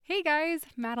Hey guys,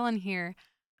 Madeline here.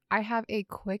 I have a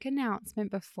quick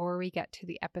announcement before we get to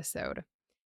the episode.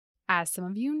 As some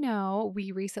of you know,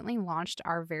 we recently launched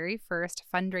our very first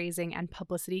fundraising and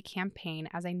publicity campaign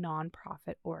as a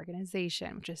nonprofit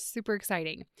organization, which is super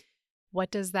exciting.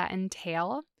 What does that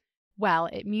entail? Well,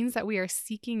 it means that we are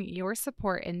seeking your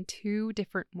support in two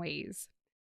different ways.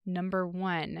 Number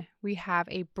one, we have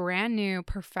a brand new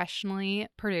professionally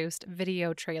produced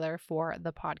video trailer for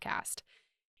the podcast.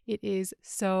 It is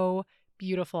so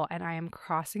beautiful, and I am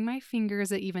crossing my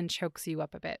fingers it even chokes you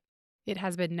up a bit. It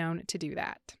has been known to do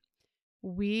that.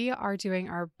 We are doing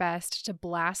our best to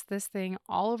blast this thing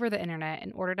all over the internet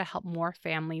in order to help more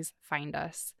families find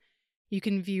us. You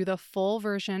can view the full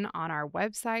version on our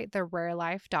website,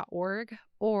 therarelife.org,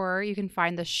 or you can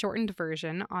find the shortened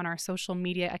version on our social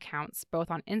media accounts,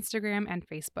 both on Instagram and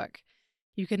Facebook.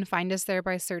 You can find us there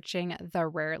by searching The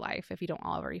Rare Life if you don't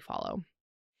already follow.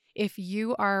 If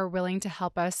you are willing to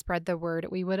help us spread the word,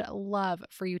 we would love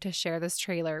for you to share this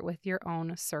trailer with your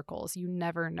own circles. You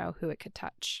never know who it could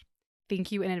touch.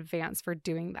 Thank you in advance for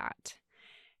doing that.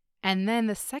 And then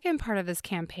the second part of this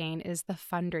campaign is the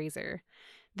fundraiser.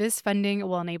 This funding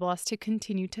will enable us to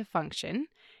continue to function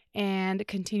and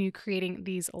continue creating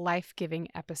these life-giving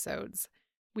episodes.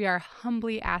 We are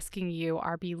humbly asking you,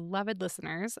 our beloved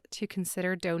listeners, to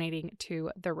consider donating to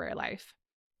The Rare Life.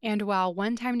 And while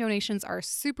one-time donations are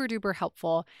super duper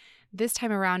helpful, this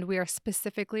time around we are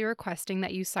specifically requesting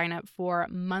that you sign up for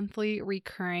monthly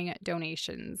recurring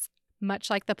donations, much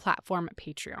like the platform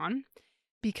Patreon,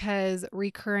 because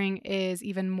recurring is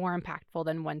even more impactful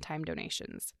than one-time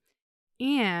donations.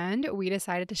 And we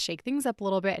decided to shake things up a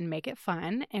little bit and make it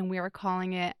fun, and we are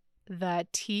calling it the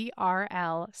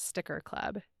TRL Sticker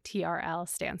Club. TRL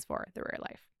stands for The Rare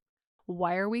Life.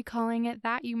 Why are we calling it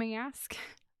that, you may ask?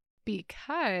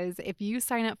 Because if you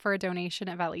sign up for a donation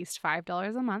of at least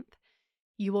 $5 a month,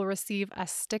 you will receive a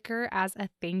sticker as a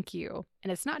thank you.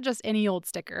 And it's not just any old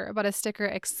sticker, but a sticker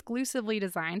exclusively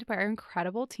designed by our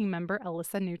incredible team member,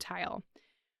 Alyssa Newtile.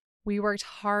 We worked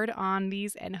hard on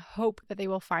these and hope that they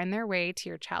will find their way to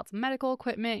your child's medical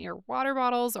equipment, your water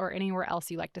bottles, or anywhere else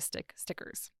you like to stick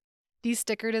stickers. These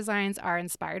sticker designs are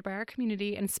inspired by our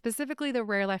community and specifically the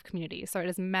Rare Life community. So it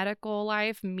is medical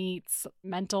life meets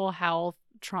mental health,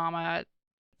 trauma,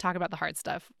 talk about the hard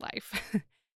stuff life.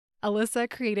 Alyssa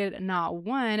created not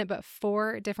one, but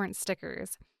 4 different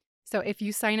stickers. So if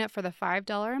you sign up for the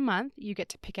 $5 a month, you get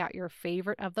to pick out your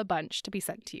favorite of the bunch to be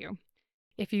sent to you.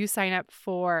 If you sign up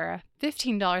for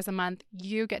 $15 a month,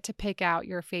 you get to pick out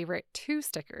your favorite 2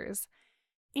 stickers.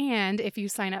 And if you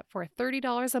sign up for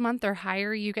 $30 a month or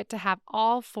higher, you get to have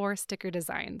all 4 sticker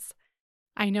designs.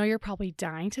 I know you're probably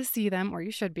dying to see them, or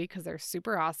you should be because they're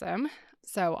super awesome.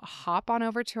 So hop on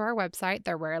over to our website,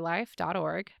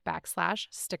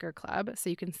 therarelife.org/sticker club, so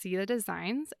you can see the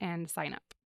designs and sign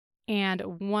up.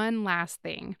 And one last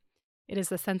thing, it is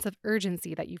the sense of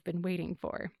urgency that you've been waiting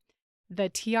for. The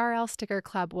TRL Sticker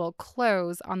Club will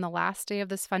close on the last day of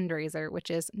this fundraiser,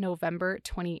 which is November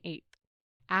 28th.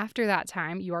 After that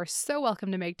time, you are so welcome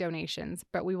to make donations,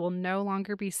 but we will no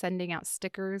longer be sending out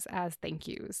stickers as thank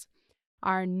yous.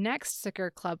 Our next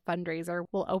Sticker Club fundraiser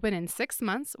will open in 6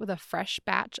 months with a fresh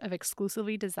batch of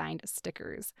exclusively designed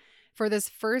stickers. For this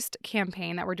first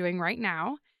campaign that we're doing right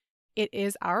now, it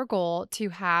is our goal to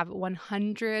have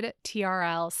 100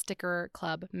 TRL Sticker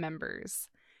Club members,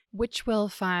 which will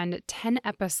fund 10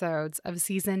 episodes of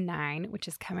Season 9, which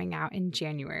is coming out in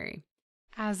January.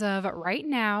 As of right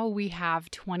now, we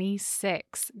have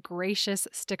 26 gracious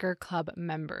Sticker Club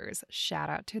members. Shout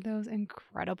out to those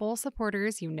incredible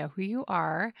supporters. You know who you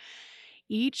are.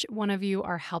 Each one of you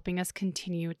are helping us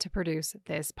continue to produce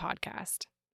this podcast.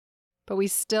 But we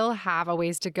still have a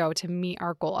ways to go to meet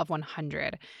our goal of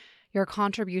 100. Your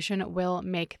contribution will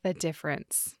make the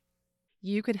difference.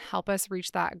 You can help us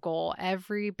reach that goal.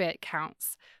 Every bit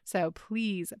counts. So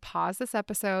please pause this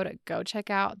episode, go check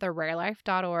out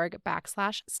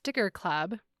therarelife.org/sticker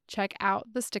club. Check out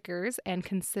the stickers and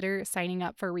consider signing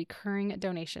up for a recurring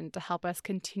donation to help us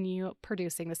continue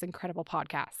producing this incredible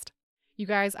podcast. You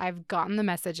guys, I've gotten the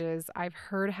messages. I've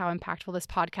heard how impactful this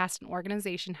podcast and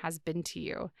organization has been to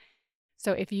you.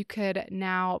 So if you could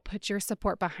now put your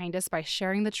support behind us by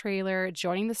sharing the trailer,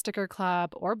 joining the sticker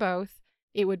club, or both,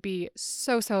 it would be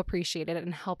so appreciated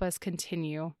and help us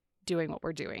continue doing what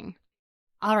we're doing.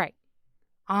 All right,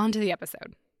 on to the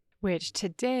episode, which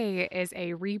today is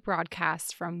a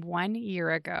rebroadcast from 1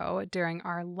 year ago during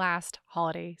our last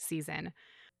holiday season.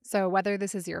 So whether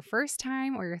this is your first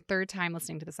time or your third time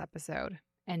listening to this episode,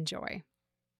 enjoy.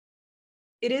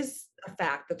 It is a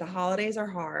fact that the holidays are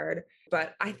hard,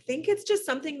 but I think it's just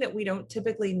something that we don't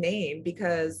typically name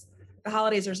because the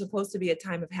holidays are supposed to be a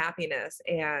time of happiness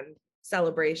and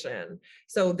celebration.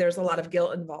 So there's a lot of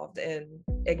guilt involved in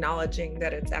acknowledging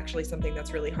that it's actually something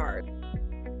that's really hard.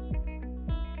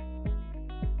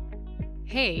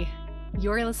 Hey,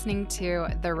 you're listening to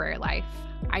The Rare Life.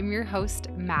 I'm your host,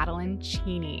 Madeline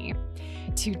Cheney.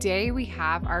 Today we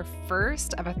have our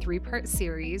first of a 3-part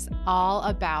series all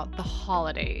about the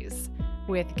holidays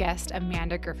with guest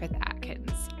Amanda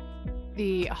Griffith-Atkins.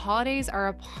 The holidays are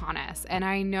upon us, and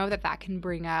I know that can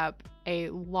bring up a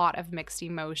lot of mixed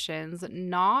emotions,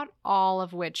 not all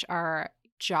of which are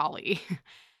jolly.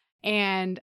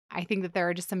 And I think that there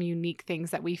are just some unique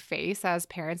things that we face as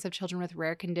parents of children with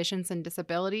rare conditions and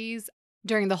disabilities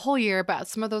during the whole year, but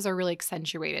some of those are really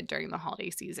accentuated during the holiday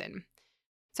season.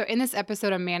 So in this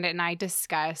episode, Amanda and I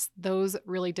discuss those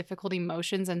really difficult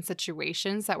emotions and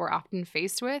situations that we're often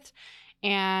faced with.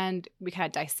 And we kind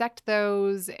of dissect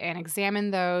those and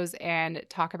examine those and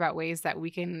talk about ways that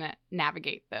we can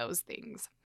navigate those things.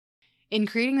 In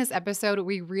creating this episode,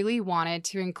 we really wanted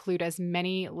to include as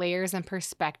many layers and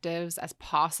perspectives as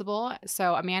possible.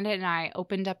 So Amanda and I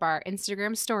opened up our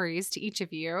Instagram stories to each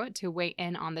of you to weigh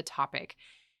in on the topic.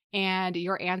 And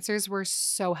your answers were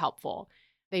so helpful.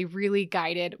 They really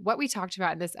guided what we talked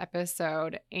about in this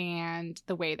episode and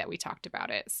the way that we talked about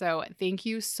it. So thank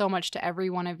you so much to every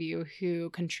one of you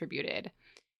who contributed.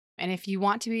 And if you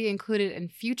want to be included in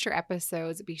future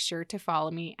episodes, be sure to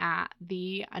follow me at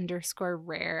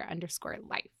 _rare_life.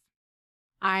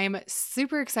 I'm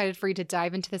super excited for you to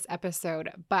dive into this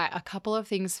episode, but a couple of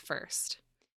things first.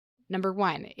 Number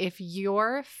one, if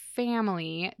your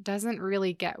family doesn't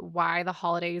really get why the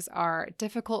holidays are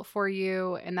difficult for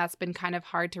you, and that's been kind of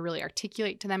hard to really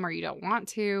articulate to them or you don't want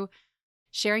to,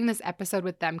 sharing this episode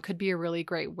with them could be a really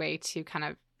great way to kind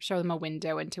of show them a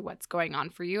window into what's going on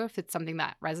for you if it's something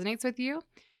that resonates with you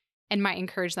and might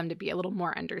encourage them to be a little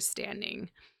more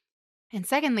understanding. And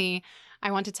secondly,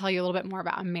 I want to tell you a little bit more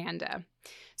about Amanda.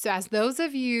 So as those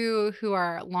of you who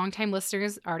are longtime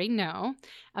listeners already know,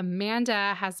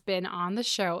 Amanda has been on the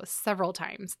show several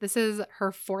times. This is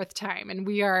her 4th time, and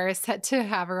we are set to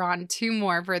have her on 2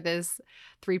 more for this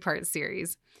 3-part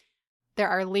series. There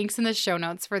are links in the show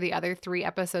notes for the other 3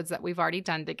 episodes that we've already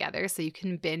done together, so you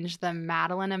can binge the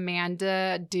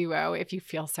Madeline-Amanda duo if you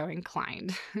feel so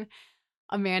inclined.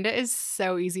 Amanda is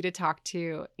so easy to talk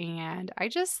to, and I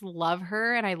just love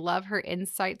her, and I love her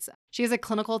insights. She is a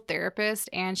clinical therapist,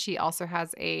 and she also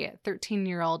has a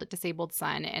 13-year-old disabled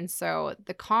son, and so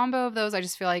the combo of those, I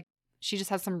just feel like she just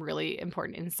has some really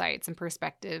important insights and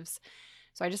perspectives.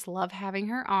 So I just love having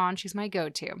her on. She's my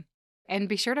go-to. And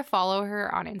be sure to follow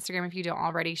her on Instagram if you don't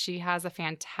already. She has a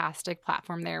fantastic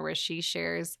platform there where she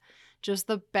shares just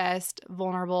the best,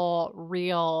 vulnerable,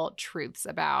 real truths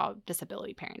about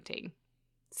disability parenting.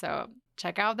 So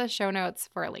check out the show notes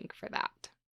for a link for that.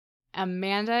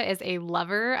 Amanda is a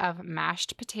lover of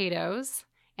mashed potatoes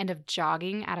and of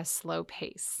jogging at a slow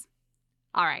pace.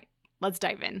 All right, let's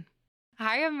dive in.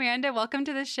 Hi, Amanda. Welcome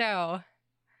to the show.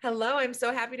 Hello, I'm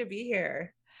so happy to be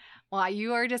here. Well,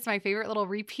 you are just my favorite little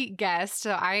repeat guest.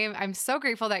 So I'm so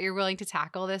grateful that you're willing to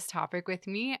tackle this topic with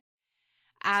me.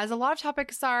 As a lot of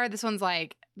topics are, this one's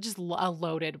like just a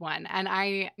loaded one. And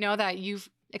I know that you've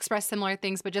expressed similar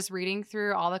things, but just reading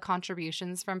through all the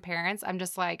contributions from parents, I'm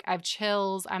just like, I have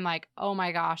chills. I'm like, oh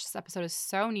my gosh, this episode is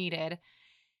so needed.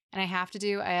 And I have to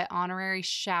do an honorary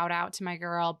shout out to my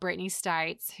girl, Brittany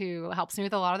Stites, who helps me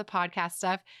with a lot of the podcast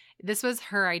stuff. This was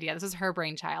her idea. This was her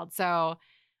brainchild. So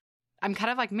I'm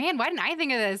kind of like, man, why didn't I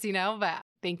think of this, But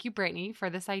thank you, Brittany, for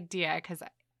this idea, because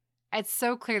it's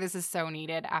so clear this is so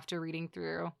needed after reading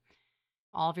through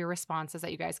all of your responses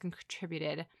that you guys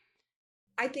contributed.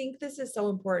 I think this is so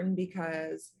important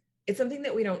because it's something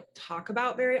that we don't talk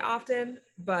about very often,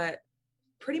 but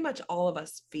pretty much all of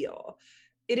us feel.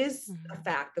 It is a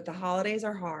fact that the holidays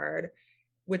are hard,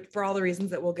 for all the reasons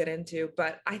that we'll get into,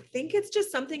 but I think it's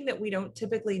just something that we don't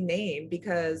typically name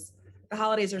because the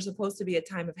holidays are supposed to be a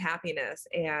time of happiness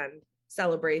and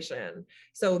celebration.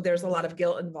 So there's a lot of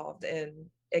guilt involved in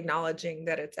acknowledging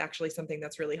that it's actually something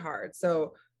that's really hard.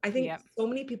 So I think so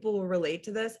many people will relate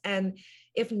to this. And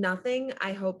if nothing,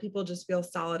 I hope people just feel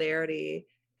solidarity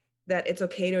that it's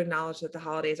okay to acknowledge that the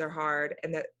holidays are hard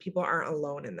and that people aren't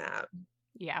alone in that.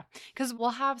 Yeah, because we'll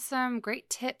have some great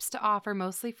tips to offer,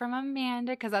 mostly from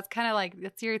Amanda, because that's kind of like,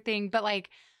 that's your thing. But like,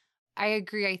 I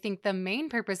agree. I think the main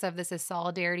purpose of this is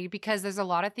solidarity because there's a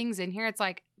lot of things in here. It's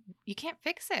like, you can't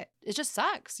fix it. It just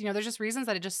sucks. There's just reasons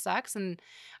that it just sucks. And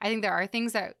I think there are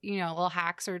things that, little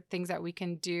hacks or things that we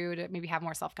can do to maybe have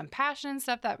more self-compassion and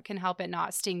stuff that can help it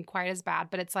not sting quite as bad.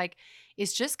 But it's like,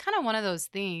 it's just kind of one of those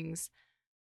things.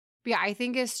 But yeah, I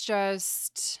think it's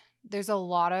just, there's a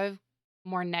lot of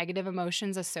more negative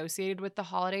emotions associated with the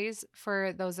holidays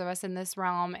for those of us in this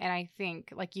realm. And I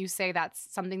think, like you say,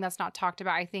 that's something that's not talked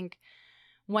about. I think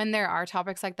when there are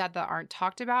topics like that that aren't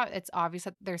talked about, it's obvious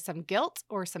that there's some guilt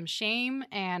or some shame.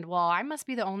 And, well, I must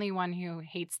be the only one who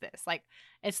hates this. Like,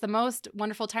 it's the most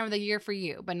wonderful time of the year for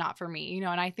you, but not for me, you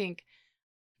know? And I think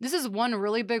this is one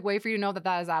really big way for you to know that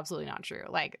that is absolutely not true.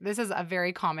 Like, this is a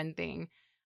very common thing.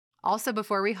 Also,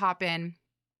 before we hop in,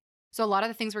 so a lot of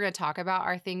the things we're going to talk about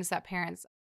are things that parents,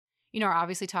 are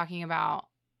obviously talking about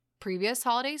previous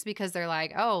holidays because they're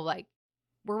like, oh, like,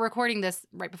 we're recording this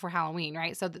right before Halloween,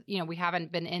 right? So, we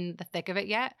haven't been in the thick of it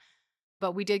yet,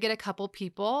 but we did get a couple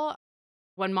people.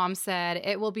 One mom said,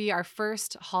 it will be our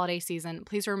first holiday season.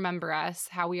 Please remember us,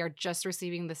 how we are just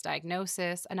receiving this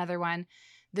diagnosis. Another one,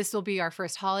 this will be our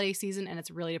first holiday season and it's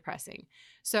really depressing.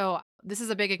 So this is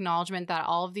a big acknowledgement that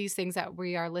all of these things that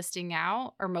we are listing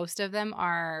out, or most of them,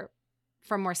 are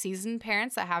from more seasoned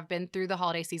parents that have been through the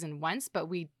holiday season once, but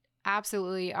we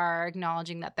absolutely are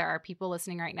acknowledging that there are people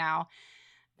listening right now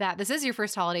that this is your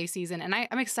first holiday season. And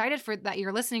I'm excited for that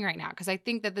you're listening right now, because I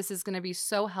think that this is going to be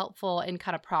so helpful in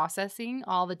kind of processing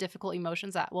all the difficult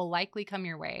emotions that will likely come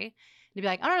your way. And to be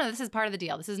like, oh, no, this is part of the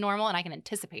deal. This is normal and I can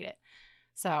anticipate it.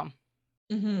 So.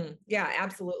 Yeah,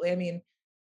 absolutely. I mean,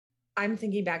 I'm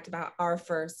thinking back to about our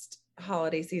first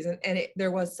holiday season, and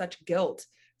there was such guilt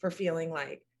for feeling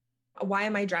like, why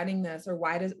am I dreading this? Or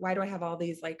why do I have all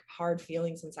these like hard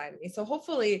feelings inside of me? So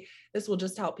hopefully this will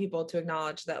just help people to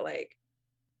acknowledge that, like,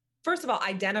 first of all,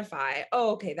 identify,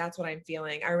 oh, okay, that's what I'm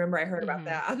feeling. I remember I heard about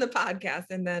that on the podcast,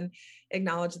 and then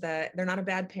acknowledge that they're not a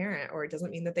bad parent, or it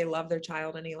doesn't mean that they love their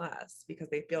child any less because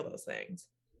they feel those things.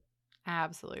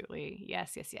 Absolutely.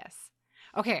 Yes, yes, yes.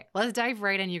 Okay, let's dive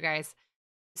right in, you guys.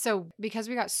 So because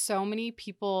we got so many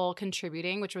people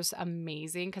contributing, which was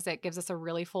amazing because it gives us a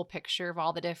really full picture of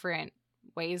all the different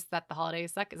ways that the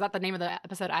holidays suck. Is that the name of the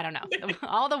episode? I don't know.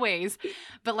 All the ways.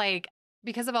 But like,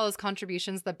 because of all those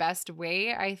contributions, the best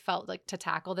way I felt like to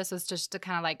tackle this was just to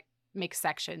kind of like make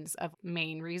sections of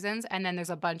main reasons. And then there's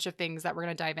a bunch of things that we're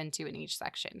going to dive into in each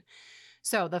section.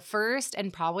 So the first,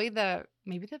 and probably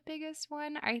maybe the biggest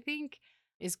one, I think,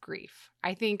 is grief.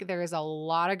 I think there is a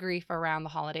lot of grief around the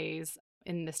holidays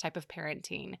in this type of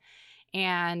parenting.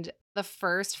 And the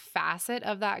first facet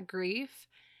of that grief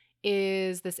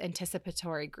is this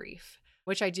anticipatory grief,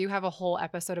 which I do have a whole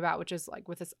episode about, which is like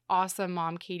with this awesome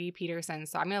mom, Katie Peterson.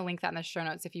 So I'm going to link that in the show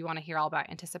notes if you want to hear all about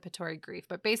anticipatory grief.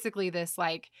 But basically this,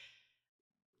 like,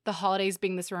 the holidays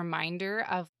being this reminder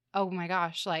of, oh my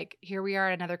gosh, like, here we are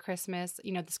at another Christmas,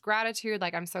 this gratitude,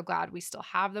 like, I'm so glad we still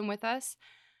have them with us.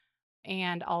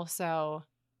 And also,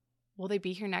 will they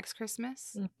be here next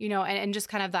Christmas? And just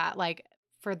kind of that, like,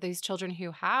 for these children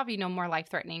who have, more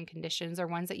life-threatening conditions, or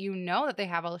ones that that they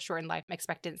have a shortened life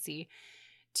expectancy,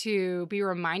 to be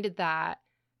reminded that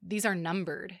these are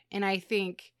numbered. And I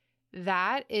think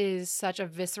that is such a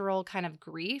visceral kind of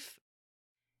grief,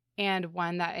 and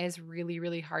one that is really,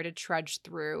 really hard to trudge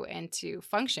through and to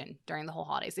function during the whole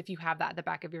holidays. If you have that at the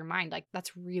back of your mind, like,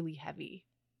 that's really heavy.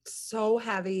 So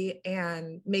heavy,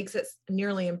 and makes it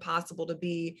nearly impossible to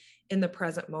be in the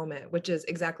present moment, which is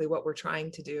exactly what we're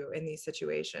trying to do in these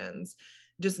situations.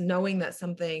 Just knowing that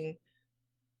something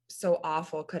so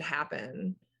awful could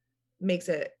happen makes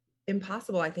it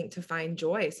impossible, I think, to find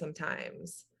joy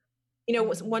sometimes.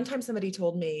 One time somebody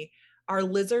told me our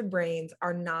lizard brains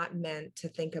are not meant to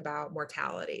think about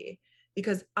mortality,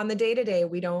 because on the day-to-day,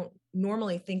 we don't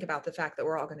normally think about the fact that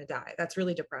we're all going to die. That's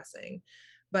really depressing.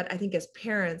 But I think as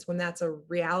parents, when that's a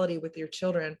reality with your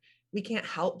children, we can't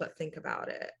help but think about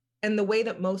it. And the way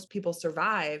that most people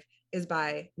survive is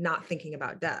by not thinking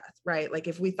about death, right? Like,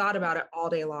 if we thought about it all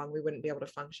day long, we wouldn't be able to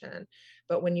function.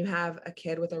 But when you have a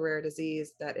kid with a rare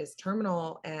disease that is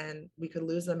terminal and we could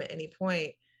lose them at any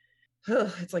point,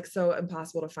 it's like so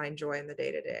impossible to find joy in the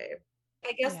day-to-day.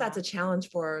 I guess that's a challenge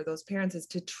for those parents, is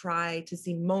to try to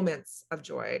see moments of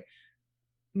joy,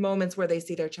 moments where they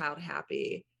see their child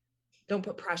happy. Don't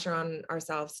put pressure on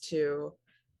ourselves to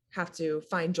have to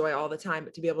find joy all the time,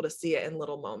 but to be able to see it in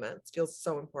little moments feels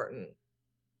so important.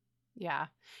 Yeah.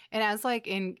 And as like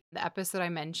in the episode I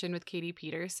mentioned with Katie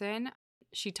Peterson,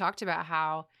 she talked about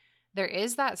how there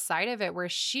is that side of it where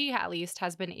she at least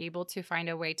has been able to find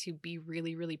a way to be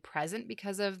really, really present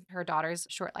because of her daughter's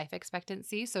short life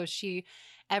expectancy. So she,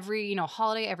 every,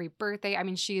 holiday, every birthday, I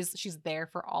mean, she's there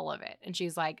for all of it. And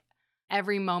she's like,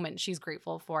 every moment she's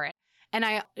grateful for it. And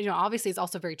obviously it's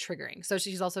also very triggering. So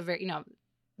she's also very,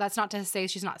 that's not to say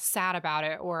she's not sad about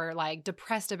it or like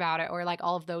depressed about it or like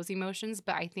all of those emotions.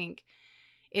 But I think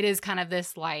it is kind of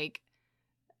this like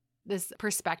this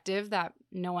perspective that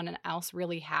no one else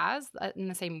really has in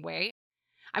the same way.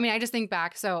 I mean, I just think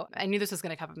back. So I knew this was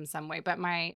going to come up in some way, but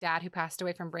my dad, who passed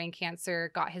away from brain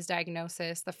cancer, got his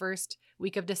diagnosis the first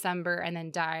week of December and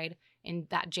then died in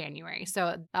that January.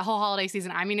 So the whole holiday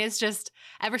season, I mean, it's just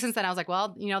ever since then, I was like,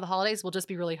 well, the holidays will just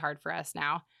be really hard for us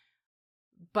now.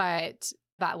 But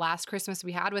that last Christmas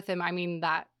we had with him, I mean,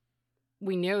 that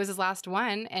we knew it was his last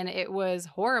one and it was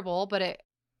horrible, but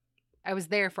I was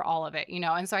there for all of it,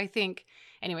 And so I think,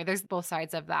 anyway, there's both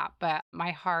sides of that. But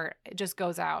my heart just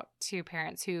goes out to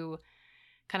parents who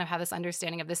kind of have this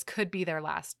understanding of this could be their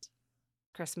last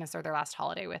Christmas or their last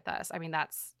holiday with us. I mean,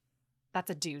 that's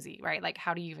a doozy, right? Like,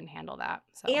 how do you even handle that?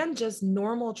 So, And just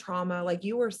normal trauma, like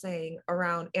you were saying,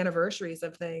 around anniversaries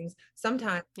of things.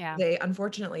 Sometimes yeah. they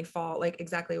unfortunately fall, like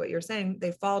exactly what you're saying,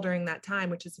 they fall during that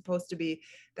time, which is supposed to be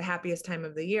the happiest time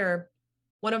of the year.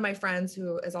 One of my friends,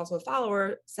 who is also a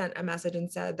follower, sent a message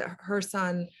and said that her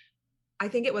son, I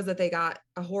think it was that they got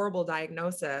a horrible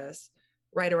diagnosis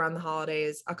right around the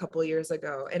holidays a couple of years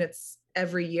ago. And it's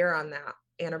every year on that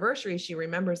anniversary, she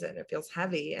remembers it and it feels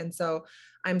heavy. And so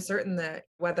I'm certain that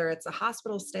whether it's a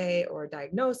hospital stay or a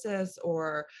diagnosis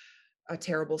or a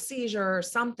terrible seizure or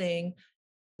something,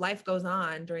 life goes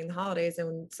on during the holidays.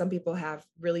 And some people have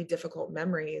really difficult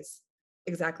memories,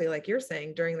 exactly like you're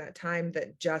saying, during that time,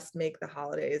 that just make the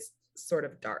holidays sort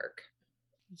of dark.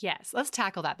 Yes, let's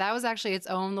tackle that. That was actually its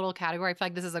own little category. I feel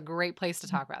like this is a great place to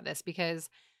talk about this because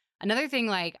another thing,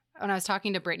 like when I was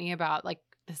talking to Brittany about like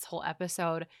this whole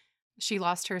episode, she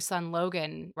lost her son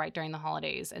Logan right during the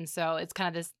holidays. And so it's kind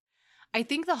of this, I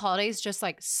think the holidays just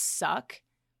like suck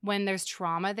when there's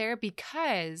trauma there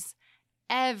because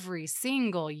every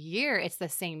single year it's the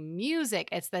same music,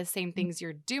 it's the same things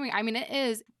you're doing. I mean, it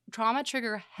is trauma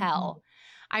trigger hell.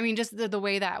 I mean, just the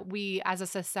way that we as a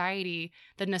society,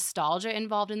 the nostalgia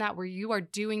involved in that, where you are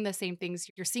doing the same things,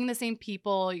 you're seeing the same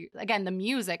people. Again, the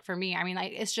music for me, I mean,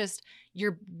 like, it's just,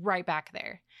 you're right back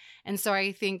there. And so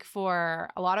I think for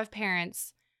a lot of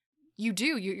parents,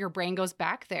 your brain goes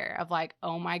back there of like,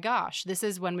 oh my gosh, this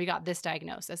is when we got this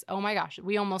diagnosis. Oh my gosh,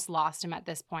 we almost lost him at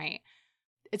this point.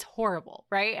 It's horrible,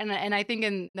 right? And I think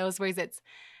in those ways, it's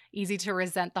easy to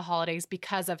resent the holidays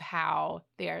because of how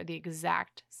they are the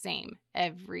exact same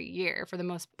every year for the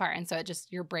most part. And so it just,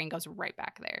 your brain goes right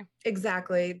back there.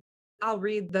 Exactly. I'll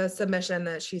read the submission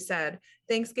that she said.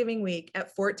 Thanksgiving week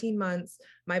at 14 months,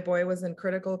 my boy was in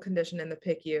critical condition in the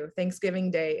PICU.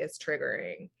 Thanksgiving Day is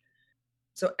triggering.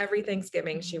 So every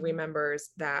Thanksgiving, she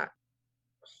remembers that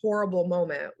horrible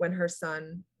moment when her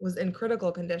son was in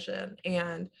critical condition.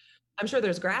 And I'm sure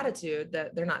there's gratitude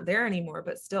that they're not there anymore,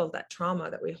 but still that trauma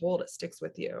that we hold, it sticks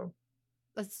with you.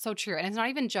 That's so true. And it's not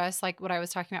even just like what I was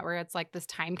talking about, where it's like this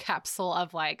time capsule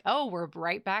of like, oh, we're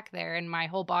right back there and my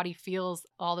whole body feels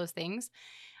all those things.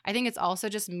 I think it's also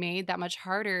just made that much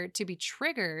harder to be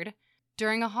triggered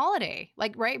during a holiday.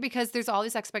 Like, right? Because there's all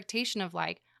this expectation of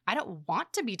like, I don't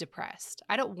want to be depressed.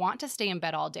 I don't want to stay in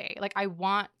bed all day. Like, I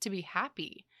want to be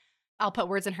happy. I'll put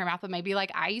words in her mouth, but maybe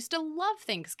like, I used to love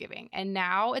Thanksgiving and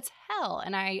now it's hell.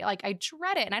 And I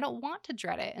dread it and I don't want to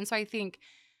dread it. And so I think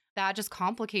that just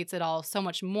complicates it all so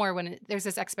much more when there's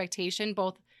this expectation,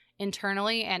 both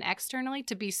internally and externally,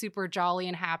 to be super jolly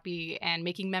and happy and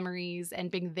making memories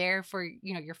and being there for,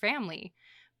 your family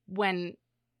when,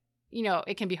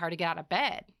 it can be hard to get out of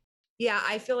bed. Yeah,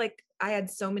 I feel like I had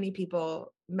so many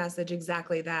people message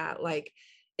exactly that. Like,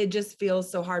 it just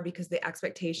feels so hard because the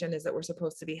expectation is that we're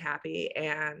supposed to be happy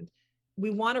and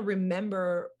we want to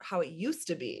remember how it used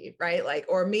to be, right? Like,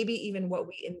 or maybe even what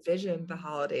we envisioned the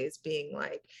holidays being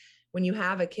like. When you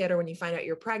have a kid or when you find out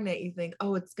you're pregnant, you think,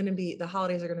 oh, the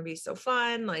holidays are going to be so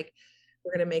fun. Like,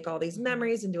 we're going to make all these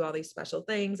memories and do all these special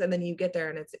things. And then you get there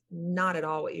and it's not at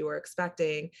all what you were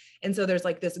expecting. And so there's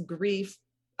like this grief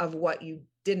of what you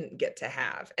didn't get to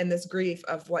have and this grief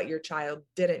of what your child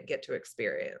didn't get to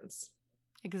experience.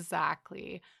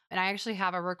 Exactly. And I actually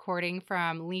have a recording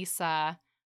from Lisa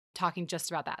talking just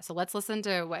about that. So let's listen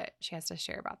to what she has to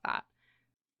share about that.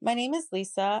 My name is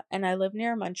Lisa, and I live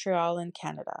near Montreal in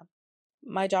Canada.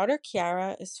 My daughter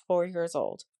Kiara is 4 years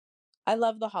old. I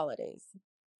love the holidays.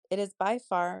 It is by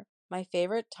far my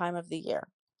favorite time of the year.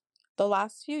 The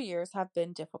last few years have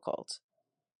been difficult.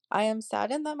 I am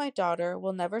saddened that my daughter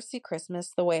will never see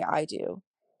Christmas the way I do.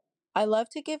 I love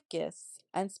to give gifts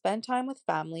and spend time with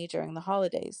family during the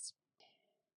holidays.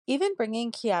 Even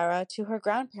bringing Kiara to her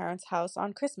grandparents' house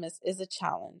on Christmas is a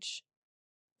challenge.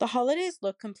 The holidays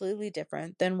look completely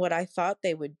different than what I thought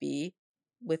they would be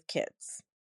with kids.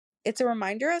 It's a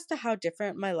reminder as to how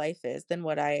different my life is than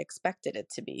what I expected it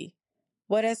to be.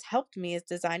 What has helped me is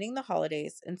designing the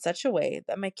holidays in such a way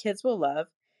that my kids will love,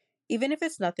 even if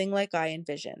it's nothing like I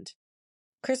envisioned.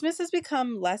 Christmas has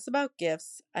become less about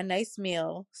gifts, a nice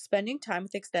meal, spending time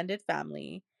with extended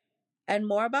family, and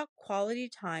more about quality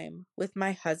time with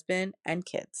my husband and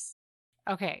kids.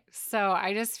 Okay, so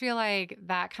I just feel like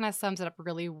that kind of sums it up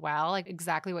really well, like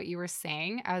exactly what you were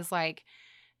saying. As like,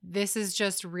 this is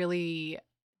just really,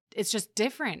 it's just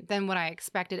different than what I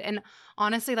expected. And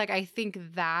honestly, like, I think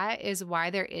that is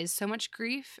why there is so much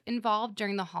grief involved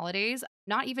during the holidays,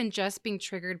 not even just being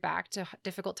triggered back to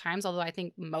difficult times, although I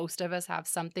think most of us have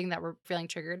something that we're feeling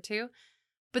triggered to.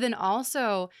 But then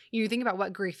also, you think about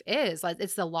what grief is. Like,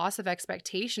 it's the loss of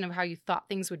expectation of how you thought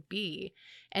things would be.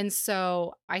 And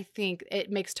so I think it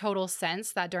makes total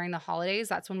sense that during the holidays,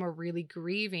 that's when we're really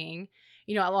grieving,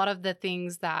 a lot of the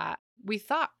things that we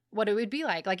thought what it would be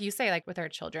like you say, like with our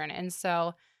children. And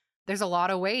so there's a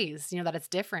lot of ways, that it's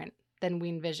different than we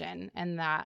envision. And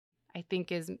that I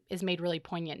think is made really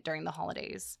poignant during the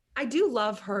holidays. I do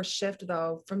love her shift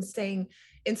though, from saying,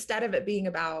 instead of it being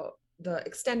about the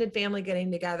extended family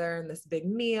getting together and this big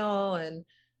meal and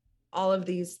all of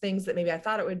these things that maybe I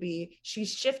thought it would be,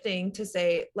 she's shifting to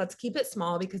say, let's keep it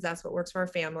small because that's what works for our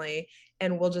family.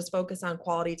 And we'll just focus on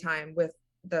quality time with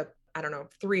the, I don't know,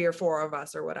 3 or 4 of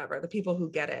us or whatever, the people who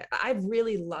get it. I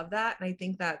really love that. And I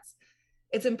think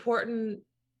it's important.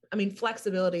 I mean,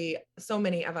 flexibility, so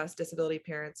many of us disability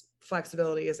parents,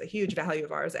 flexibility is a huge value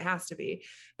of ours. It has to be.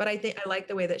 But I think I like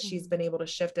the way that she's been able to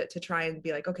shift it to try and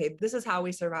be like, okay, this is how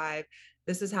we survive.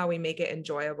 This is how we make it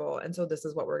enjoyable. And so this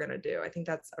is what we're going to do. I think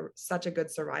that's such a good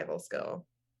survival skill.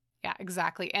 Yeah,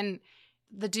 exactly. And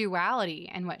the duality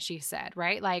in what she said,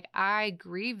 right? Like, I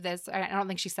grieve this. I don't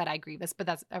think she said I grieve this, but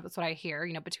that's what I hear,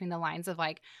 between the lines of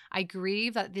like, I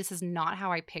grieve that this is not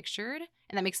how I pictured,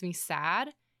 and that makes me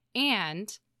sad.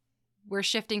 And we're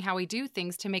shifting how we do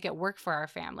things to make it work for our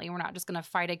family. We're not just going to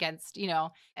fight against,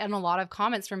 and a lot of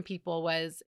comments from people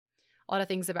was a lot of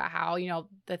things about how,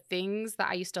 the things that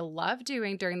I used to love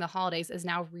doing during the holidays is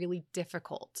now really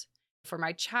difficult for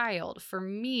my child, for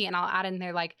me. And I'll add in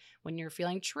there, like, when you're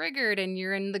feeling triggered and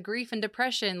you're in the grief and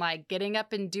depression, like getting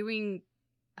up and doing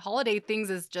holiday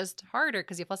things is just harder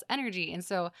because you have less energy. And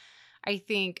so I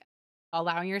think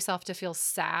allowing yourself to feel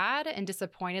sad and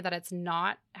disappointed that it's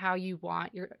not how you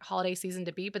want your holiday season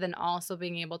to be, but then also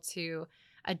being able to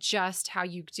adjust how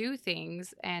you do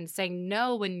things and saying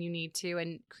no when you need to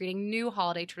and creating new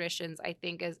holiday traditions, I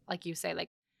think is, like you say, like,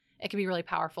 it can be really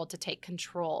powerful to take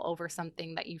control over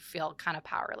something that you feel kind of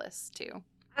powerless to.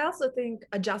 I also think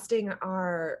adjusting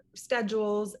our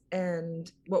schedules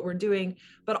and what we're doing,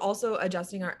 but also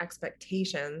adjusting our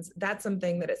expectations. That's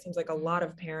something that it seems like a lot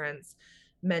of parents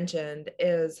mentioned,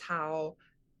 is how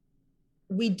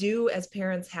we do as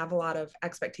parents have a lot of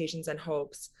expectations and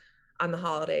hopes on the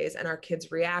holidays and our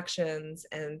kids' reactions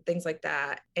and things like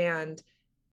that. And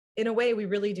in a way, we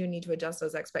really do need to adjust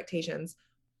those expectations.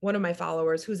 One of my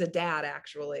followers, who's a dad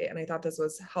actually, and I thought this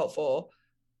was helpful,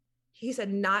 he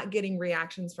said not getting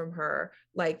reactions from her,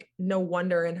 like no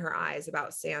wonder in her eyes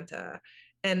about Santa.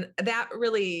 And that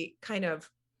really kind of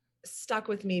stuck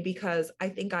with me because I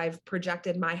think I've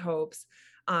projected my hopes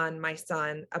on my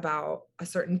son about a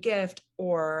certain gift,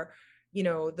 or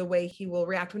the way he will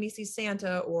react when he sees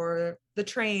Santa or the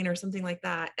train or something like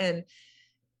that. And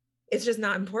it's just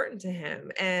not important to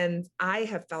him. And I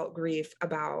have felt grief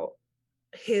about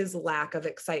his lack of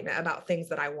excitement about things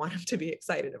that I want him to be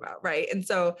excited about. Right. And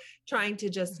so trying to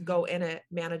just go in it,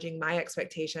 managing my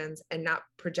expectations and not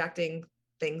projecting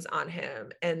things on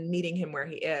him and meeting him where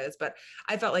he is. But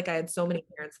I felt like I had so many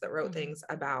parents that wrote things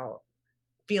about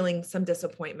feeling some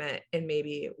disappointment in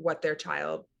maybe what their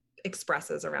child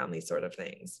expresses around these sort of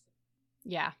things.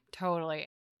 Yeah, totally.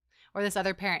 Or this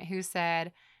other parent who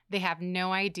said they have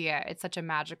no idea it's such a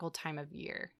magical time of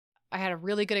year. I had a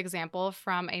really good example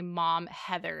from a mom,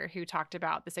 Heather, who talked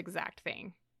about this exact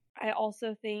thing. I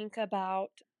also think about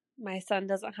my son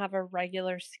doesn't have a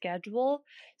regular schedule.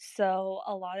 So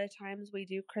a lot of times we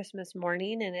do Christmas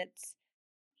morning and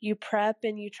you prep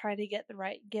and you try to get the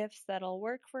right gifts that'll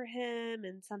work for him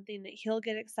and something that he'll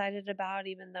get excited about,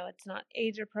 even though it's not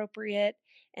age appropriate.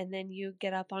 And then you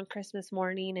get up on Christmas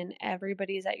morning and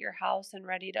everybody's at your house and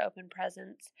ready to open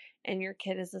presents, and your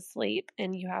kid is asleep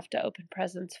and you have to open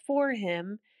presents for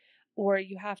him, or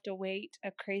you have to wait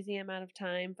a crazy amount of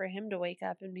time for him to wake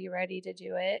up and be ready to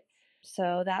do it.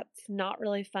 So that's not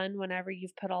really fun whenever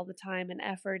you've put all the time and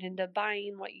effort into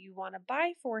buying what you want to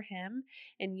buy for him,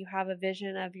 and you have a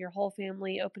vision of your whole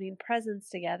family opening presents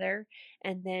together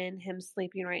and then him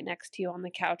sleeping right next to you on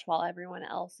the couch while everyone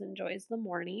else enjoys the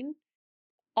morning.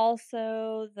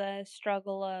 Also, the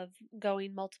struggle of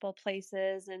going multiple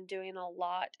places and doing a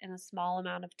lot in a small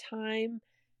amount of time.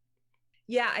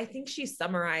 Yeah, I think she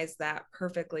summarized that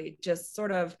perfectly. Just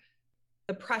sort of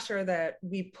the pressure that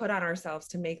we put on ourselves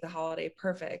to make the holiday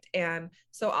perfect. And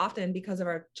so often, because of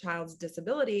our child's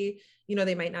disability,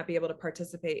 they might not be able to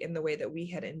participate in the way that we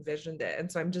had envisioned it.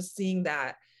 And so I'm just seeing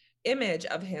that image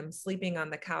of him sleeping on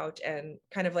the couch and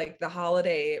kind of like the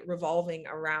holiday revolving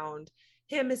around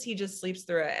him as he just sleeps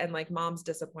through it, and like mom's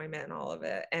disappointment and all of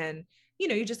it. And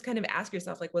you just kind of ask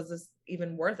yourself, like, was this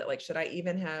even worth it? Like, should I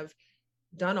even have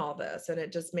done all this? And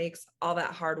it just makes all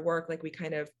that hard work, like, we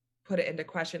kind of put it into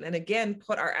question, and again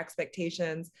put our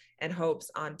expectations and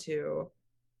hopes onto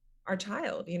our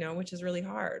child, which is really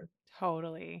hard.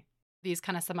 Totally. These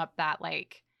kind of sum up that,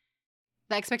 like,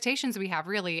 the expectations we have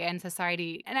really in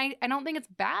society. And I don't think it's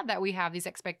bad that we have these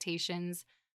expectations.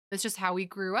 It's just how we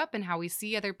grew up and how we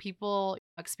see other people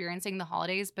experiencing the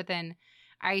holidays. But then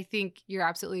I think you're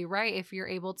absolutely right. If you're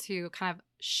able to kind of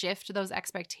shift those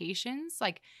expectations,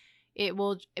 like, it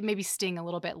maybe sting a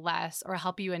little bit less or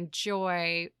help you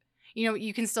enjoy.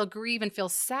 You can still grieve and feel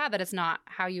sad that it's not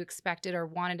how you expected or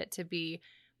wanted it to be,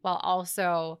 while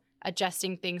also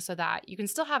adjusting things so that you can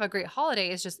still have a great holiday.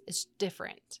 It's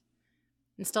different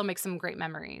and still make some great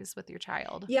memories with your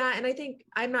child. Yeah. And I think,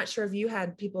 I'm not sure if you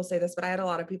had people say this, but I had a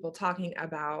lot of people talking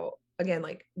about, again,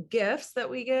 like gifts that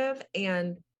we give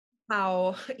and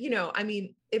how, I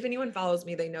mean, if anyone follows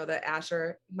me, they know that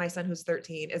Asher, my son who's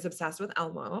 13, is obsessed with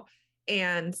Elmo.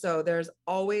 And so there's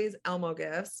always Elmo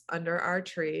gifts under our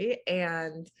tree.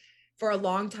 And for a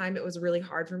long time, it was really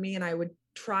hard for me. And I would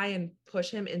try and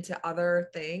push him into other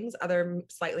things, other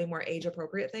slightly more age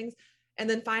appropriate things. And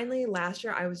then finally last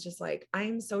year, I was just like,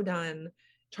 I'm so done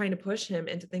trying to push him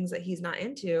into things that he's not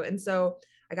into. And so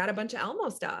I got a bunch of Elmo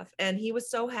stuff and he was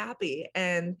so happy.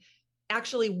 And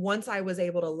actually, once I was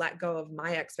able to let go of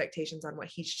my expectations on what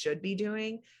he should be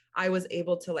doing, I was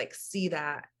able to like see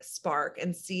that spark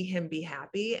and see him be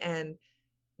happy. And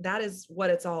that is what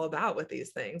it's all about with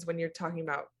these things. When you're talking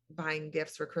about buying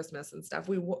gifts for Christmas and stuff,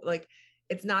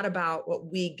 it's not about what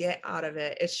we get out of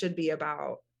it. It should be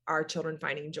about our children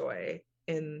finding joy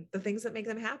in the things that make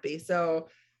them happy. So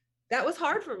that was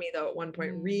hard for me though, at one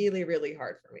point, really, really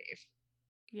hard for me.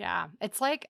 Yeah. It's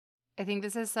like, I think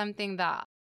this is something that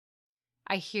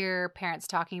I hear parents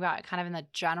talking about kind of in the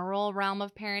general realm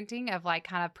of parenting, of like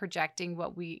kind of projecting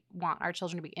what we want our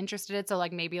children to be interested in. So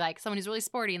like maybe like someone who's really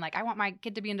sporty and like, I want my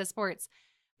kid to be into sports,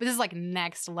 but this is like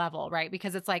next level, right?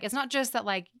 Because it's like, it's not just that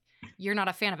like you're not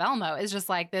a fan of Elmo. It's just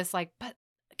like this, like, but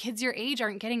kids your age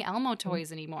aren't getting Elmo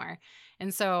toys anymore.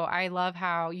 And so I love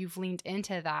how you've leaned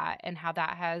into that and how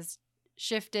that has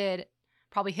shifted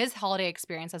probably his holiday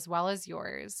experience as well as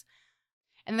yours.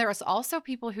 And there was also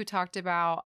people who talked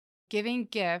about giving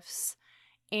gifts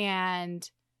and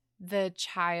the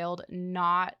child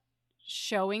not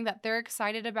showing that they're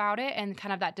excited about it, and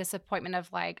kind of that disappointment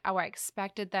of like, oh, I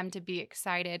expected them to be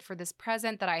excited for this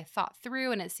present that I thought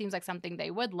through and it seems like something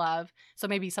they would love. So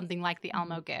maybe something like the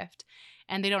Elmo gift,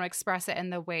 and they don't express it in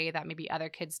the way that maybe other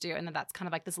kids do. And then that's kind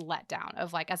of like this letdown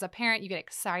of like, as a parent, you get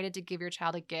excited to give your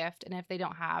child a gift, and if they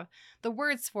don't have the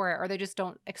words for it or they just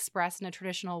don't express in a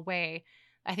traditional way,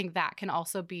 I think that can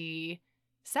also be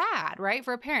sad, right?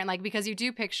 For a parent, like, because you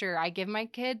do picture, I give my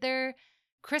kid their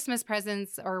Christmas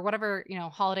presents or whatever,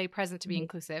 holiday present to be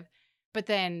inclusive, but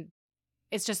then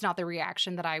it's just not the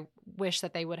reaction that I wish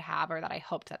that they would have or that I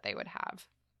hoped that they would have.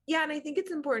 Yeah. And I think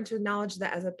it's important to acknowledge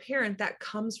that as a parent, that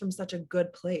comes from such a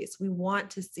good place. We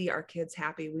want to see our kids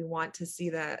happy. We want to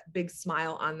see that big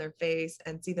smile on their face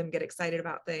and see them get excited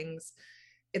about things.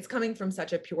 It's coming from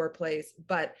such a pure place.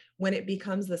 But when it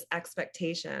becomes this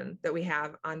expectation that we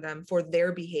have on them for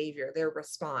their behavior, their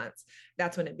response,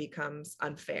 that's when it becomes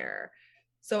unfair.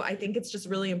 So I think it's just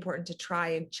really important to try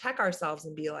and check ourselves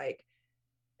and be like,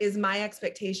 is my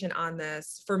expectation on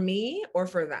this for me or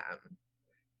for them?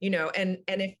 And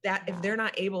if they're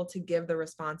not able to give the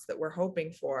response that we're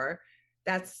hoping for,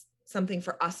 that's something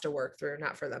for us to work through,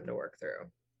 not for them to work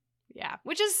through. Yeah,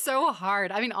 which is so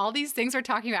hard. I mean, all these things we're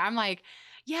talking about, I'm like,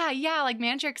 yeah, like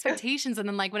manage your expectations. And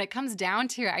then like when it comes down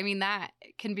to it, I mean, that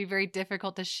can be very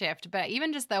difficult to shift. But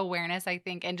even just the awareness, I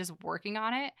think, and just working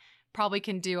on it probably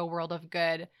can do a world of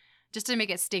good, just to make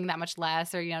it sting that much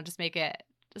less, or, just make it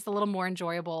just a little more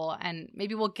enjoyable. And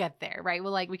maybe we'll get there, right?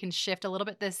 We can shift a little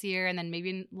bit this year and then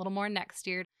maybe a little more next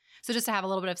year. So just to have a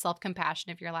little bit of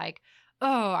self-compassion if you're like,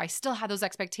 oh, I still had those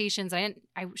expectations I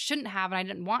shouldn't have and I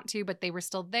didn't want to, but they were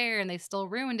still there and they still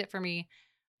ruined it for me.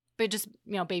 But just,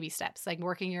 baby steps, like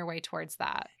working your way towards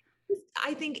that.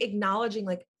 I think acknowledging,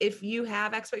 like, if you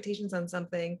have expectations on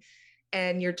something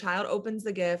and your child opens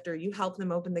the gift or you help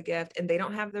them open the gift and they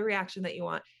don't have the reaction that you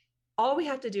want, all we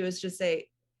have to do is just say,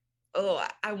 oh,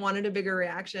 I wanted a bigger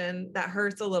reaction. That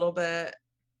hurts a little bit,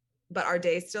 but our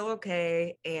day's still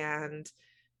okay. And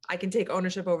I can take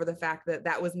ownership over the fact that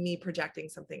that was me projecting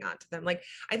something onto them. Like,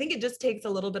 I think it just takes a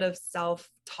little bit of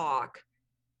self-talk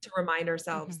to remind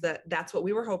ourselves that that's what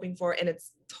we were hoping for. And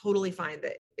it's totally fine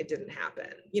that it didn't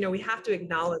happen. We have to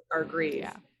acknowledge our grief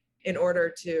in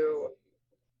order to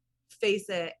face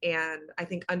it, and I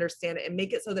think understand it and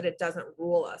make it so that it doesn't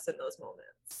rule us in those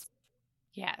moments.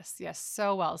 Yes.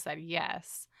 So well said.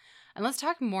 Yes. And let's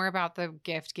talk more about the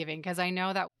gift giving, because I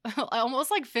know that almost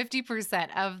like 50%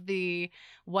 of the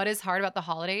what is hard about the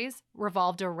holidays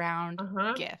revolved around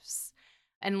gifts.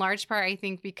 In large part, I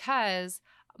think because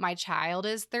my child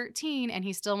is 13 and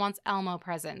he still wants Elmo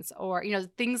presents, or,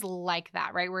 things like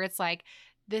that, right? Where it's like,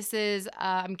 this is,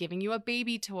 I'm giving you a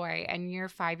baby toy and you're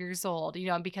 5 years old,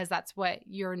 because that's what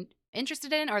you're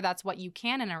interested in, or that's what you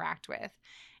can interact with.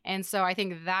 And so I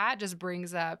think that just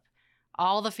brings up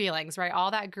all the feelings, right?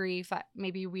 All that grief that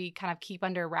maybe we kind of keep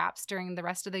under wraps during the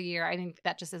rest of the year. I think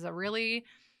that just is a really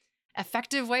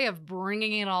effective way of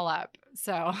bringing it all up.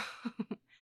 So,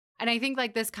 and I think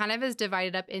like this kind of is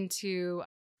divided up into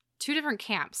two different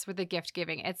camps with the gift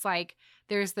giving. It's like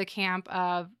there's the camp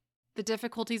of the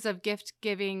difficulties of gift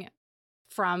giving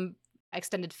from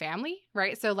extended family,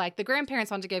 right? So like the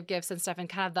grandparents want to give gifts and stuff, and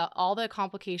kind of all the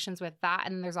complications with that.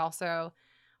 And then there's also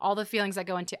all the feelings that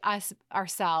go into us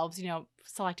ourselves,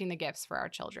 selecting the gifts for our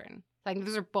children. Like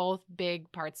those are both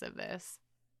big parts of this.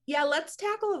 Yeah, let's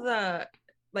tackle the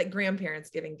like grandparents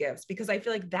giving gifts, because I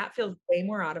feel like that feels way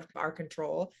more out of our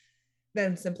control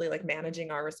than simply like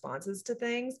managing our responses to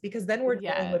things, because then we're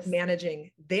dealing with managing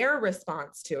their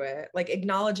response to it, like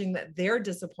acknowledging that they're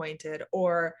disappointed,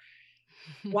 or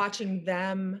watching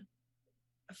them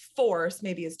force,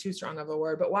 maybe is too strong of a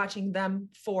word, but watching them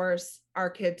force our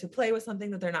kid to play with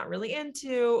something that they're not really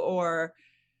into, or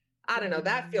I don't know,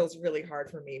 that feels really hard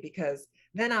for me, because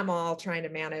then I'm all trying to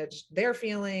manage their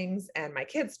feelings and my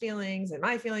kids' feelings and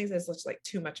my feelings. It's just like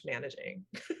too much managing.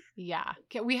 Yeah.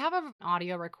 Okay, we have an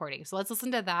audio recording, so let's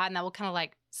listen to that, and that will kind of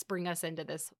like spring us into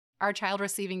this, our child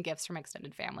receiving gifts from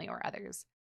extended family or others.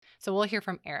 So we'll hear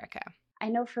from Erica. I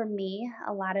know for me,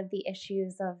 a lot of the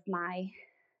issues of my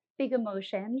big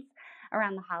emotions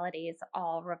around the holidays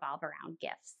all revolve around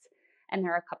gifts. And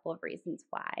there are a couple of reasons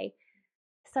why.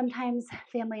 Sometimes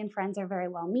family and friends are very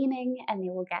well-meaning, and they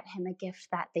will get him a gift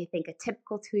that they think a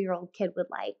typical 2-year-old kid would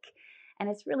like. And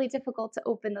it's really difficult to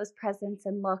open those presents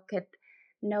and look at,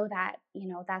 know that,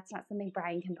 that's not something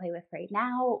Brian can play with right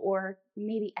now, or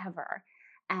maybe ever.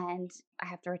 And I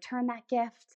have to return that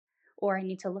gift, or I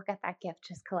need to look at that gift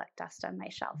just collect dust on my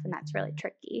shelf. And that's really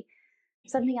tricky.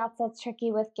 Something else that's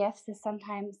tricky with gifts is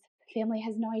sometimes family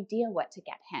has no idea what to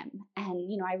get him.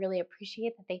 And, I really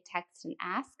appreciate that they text and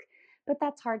ask, but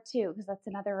that's hard too, because that's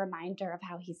another reminder of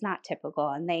how he's not typical.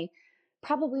 And they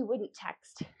probably wouldn't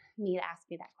text me to ask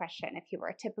me that question. If he were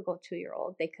a typical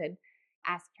 2-year-old, they could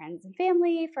ask friends and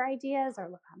family for ideas or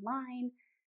look online.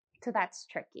 So that's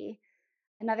tricky.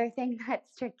 Another thing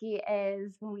that's tricky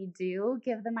is when we do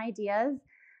give them ideas,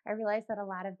 I realize that a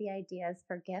lot of the ideas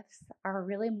for gifts are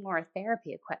really more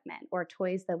therapy equipment or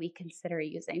toys that we consider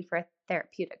using for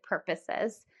therapeutic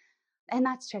purposes. And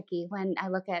that's tricky. When I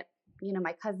look at,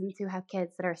 my cousins who have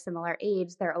kids that are similar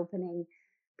age, they're opening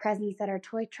presents that are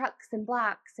toy trucks and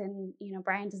blocks. And,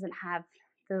 Brian doesn't have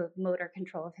the motor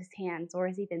control of his hands, or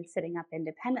is even sitting up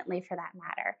independently for that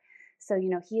matter. So,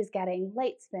 he's getting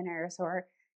light spinners or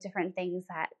different things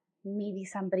that maybe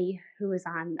somebody who is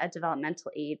on a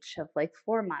developmental age of like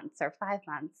 4 months or 5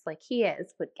 months, like he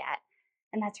is, would get.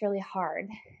 And that's really hard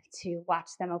to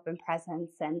watch them open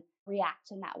presents and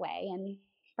react in that way. And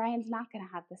Brian's not going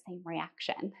to have the same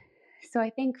reaction. So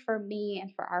I think for me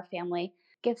and for our family,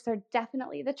 gifts are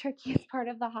definitely the trickiest part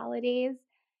of the holidays.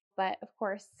 But of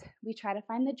course, we try to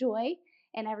find the joy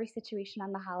in every situation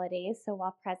on the holidays. So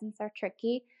while presents are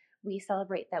tricky, we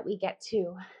celebrate that we get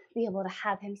to be able to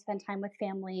have him spend time with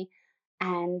family.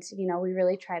 And, we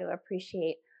really try to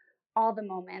appreciate all the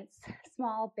moments,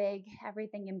 small, big,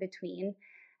 everything in between,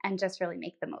 and just really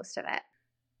make the most of it.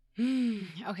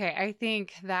 Okay, I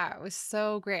think that was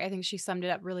so great. I think she summed it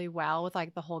up really well with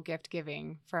like the whole gift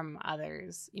giving from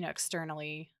others,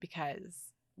 externally, because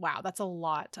wow, that's a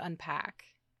lot to unpack.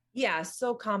 Yeah,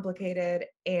 so complicated.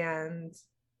 And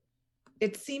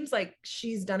it seems like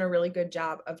she's done a really good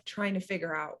job of trying to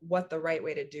figure out what the right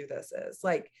way to do this is.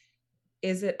 Like,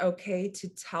 is it okay to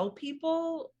tell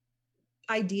people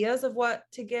ideas of what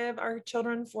to give our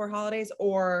children for holidays,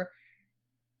 or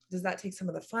does that take some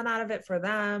of the fun out of it for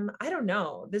them? I don't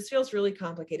know. This feels really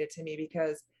complicated to me,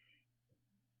 because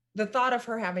the thought of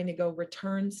her having to go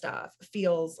return stuff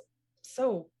feels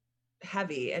so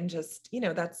heavy, and just,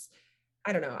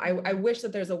 I don't know. I wish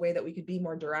that there's a way that we could be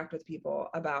more direct with people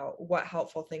about what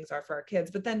helpful things are for our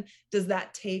kids. But then does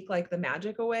that take like the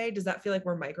magic away? Does that feel like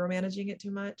we're micromanaging it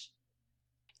too much?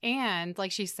 And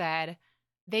like she said,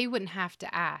 they wouldn't have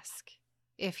to ask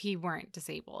if he weren't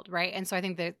disabled, right? And so I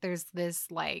think that there's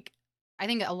this like, I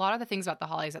think a lot of the things about the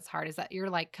holidays that's hard is that you're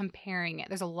like comparing it.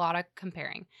 There's a lot of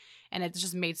comparing, and it's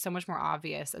just made so much more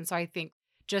obvious. And so I think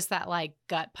just that like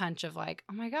gut punch of like,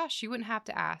 oh my gosh, she wouldn't have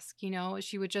to ask,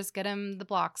 she would just get him the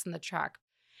blocks in the truck.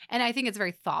 And I think it's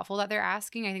very thoughtful that they're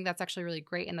asking. I think that's actually really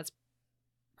great. And that's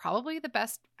probably the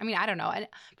best. I mean, I don't know.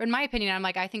 But in my opinion, I'm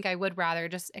like, I think I would rather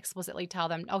just explicitly tell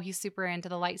them, oh, he's super into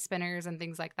the light spinners and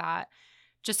things like that.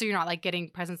 Just so you're not like getting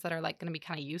presents that are like going to be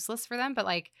kind of useless for them. But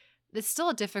like, it's still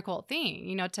a difficult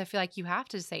thing, to feel like you have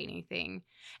to say anything.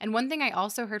 And one thing I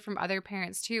also heard from other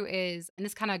parents too is, and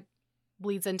this kind of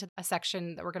bleeds into a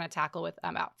section that we're going to tackle with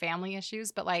about family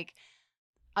issues, but like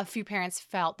a few parents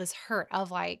felt this hurt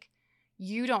of like,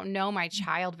 you don't know my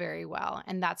child very well,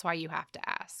 and that's why you have to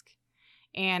ask.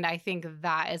 And I think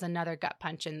that is another gut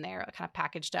punch in there, kind of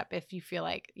packaged up. If you feel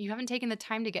like you haven't taken the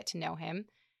time to get to know him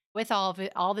with all of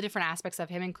it, all the different aspects of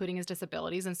him, including his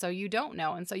disabilities. And so you don't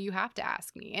know. And so you have to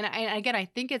ask me. And again, I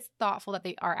think it's thoughtful that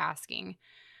they are asking.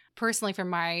 Personally, from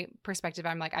my perspective,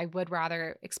 I'm like, I would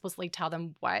rather explicitly tell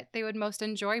them what they would most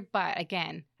enjoy. But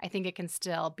again, I think it can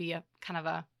still be a kind of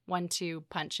a 1-2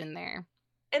 punch in there.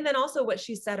 And then also what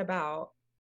she said about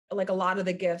like a lot of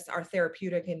the gifts are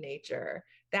therapeutic in nature.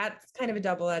 That's kind of a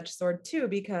double-edged sword too,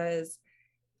 because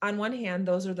on one hand,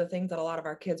 those are the things that a lot of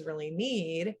our kids really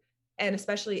need. And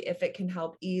especially if it can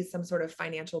help ease some sort of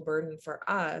financial burden for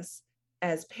us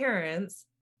as parents.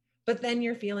 But then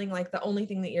you're feeling like the only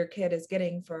thing that your kid is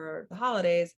getting for the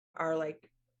holidays are like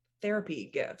therapy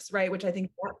gifts, right? Which I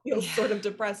think that feels sort of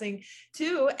depressing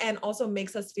too. And also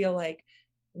makes us feel like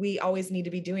we always need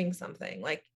to be doing something.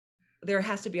 Like there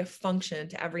has to be a function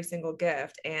to every single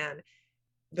gift. And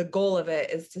the goal of it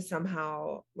is to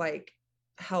somehow like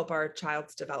help our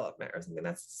child's development or something.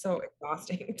 That's so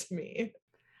exhausting to me.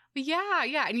 Yeah.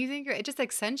 And you think it just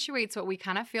accentuates what we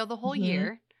kind of feel the whole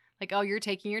year. Like, oh, you're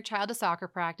taking your child to soccer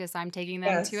practice. I'm taking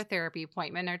them to a therapy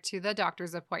appointment or to the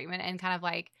doctor's appointment, and kind of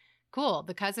like, cool,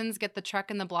 the cousins get the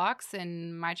truck and the blocks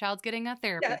and my child's getting a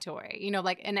therapy toy,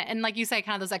 like, and like you say,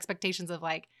 kind of those expectations of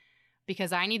like,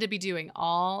 because I need to be doing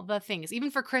all the things,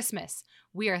 even for Christmas,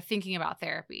 we are thinking about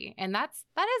therapy. And that's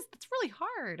really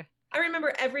hard. I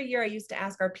remember every year I used to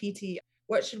ask our PT,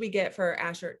 what should we get for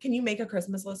Asher? Can you make a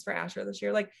Christmas list for Asher this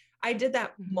year? Like I did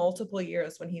that multiple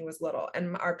years when he was little,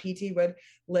 and our PT would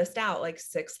list out like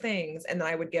 6 things, and then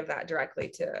I would give that directly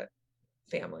to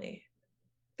family.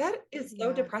 That is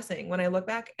so depressing when I look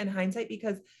back in hindsight,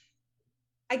 because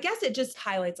I guess it just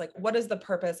highlights like, what is the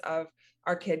purpose of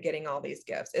our kid getting all these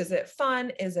gifts? Is it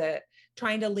fun? Is it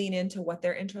trying to lean into what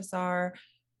their interests are?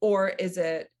 Or is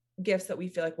it gifts that we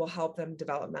feel like will help them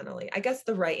developmentally? I guess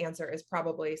the right answer is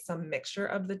probably some mixture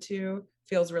of the two.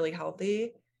 Feels really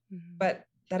healthy, but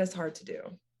that is hard to do.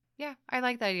 Yeah, I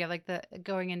like the idea, like the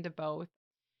going into both.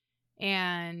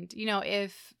 And,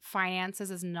 if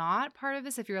finances is not part of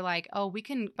this, if you're like, oh, we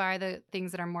can buy the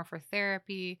things that are more for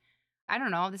therapy, I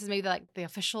don't know, this is maybe like the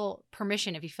official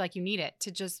permission, if you feel like you need it,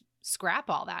 to just scrap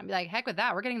all that and be like, heck with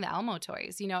that, we're getting the Elmo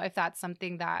toys, if that's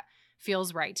something that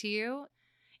feels right to you.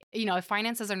 If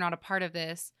finances are not a part of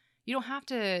this, you don't have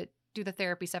to do the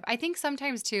therapy stuff. I think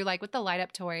sometimes too, like with the light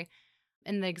up toy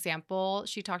in the example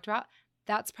she talked about,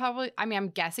 that's probably, I'm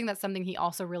guessing that's something he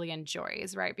also really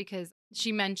enjoys, right? Because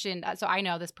she mentioned, so I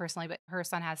know this personally, but her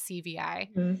son has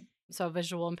CVI, so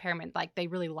visual impairment, like they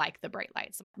really like the bright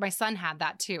lights. My son had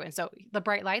that too. And so the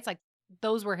bright lights, like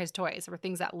those were his toys, were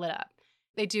things that lit up.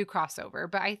 They do cross over.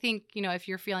 But I think, if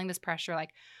you're feeling this pressure,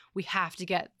 like we have to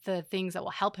get the things that will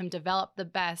help him develop the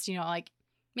best, like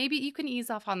maybe you can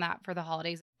ease off on that for the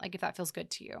holidays, like if that feels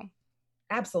good to you.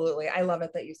 Absolutely. I love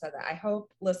it that you said that. I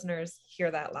hope listeners hear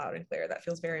that loud and clear. That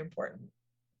feels very important.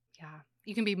 Yeah.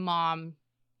 You can be mom,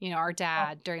 or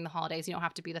dad during the holidays. You don't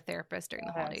have to be the therapist during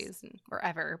the holidays or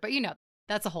ever, but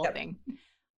that's a whole thing.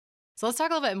 So let's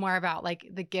talk a little bit more about like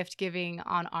the gift giving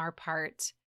on our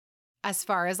part as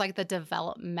far as like the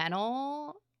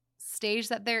developmental stage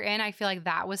that they're in. I feel like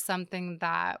that was something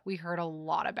that we heard a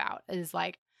lot about, is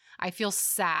like, I feel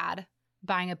sad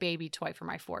buying a baby toy for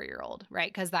my 4-year-old,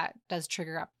 right? Because that does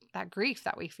trigger up that grief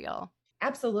that we feel.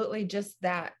 Absolutely. Just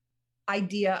that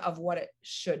idea of what it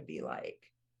should be like,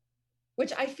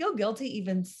 which I feel guilty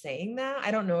even saying that. I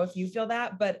don't know if you feel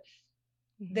that, but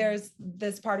there's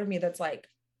this part of me that's like,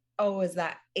 oh, is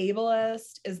that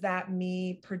ableist? Is that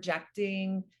me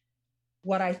projecting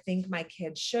what I think my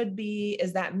kid should be?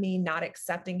 Is that me not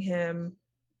accepting him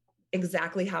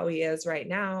exactly how he is right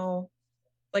now?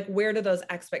 Like, where do those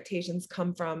expectations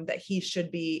come from that he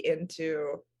should be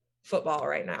into football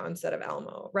right now instead of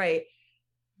Elmo, right?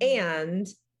 And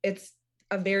it's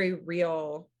a very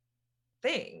real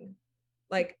thing.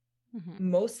 Like,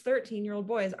 most 13-year-old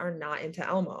boys are not into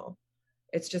Elmo.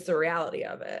 It's just the reality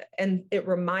of it. And it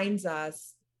reminds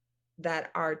us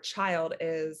that our child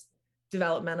is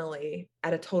developmentally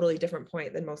at a totally different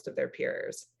point than most of their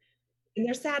peers. And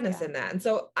there's sadness in that. And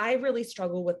so I really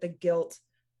struggle with the guilt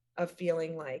of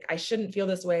feeling like I shouldn't feel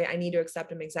this way. I need to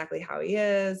accept him exactly how he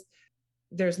is.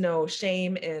 There's no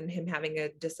shame in him having a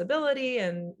disability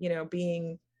and, you know,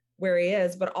 being where he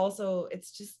is, but also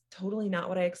it's just totally not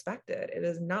what I expected. It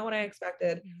is not what I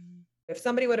expected. If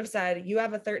somebody would have said, you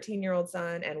have a 13-year-old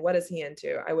son and what is he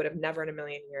into? I would have never in a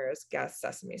million years guessed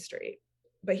Sesame Street.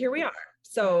 But here we are.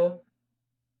 So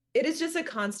it is just a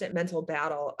constant mental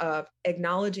battle of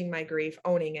acknowledging my grief,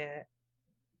 owning it,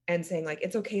 and saying like,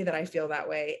 it's okay that I feel that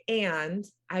way. And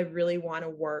I really want to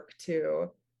work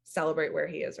to celebrate where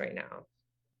he is right now.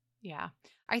 Yeah.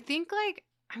 I think like,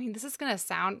 I mean, this is going to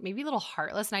sound maybe a little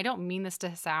heartless, and I don't mean this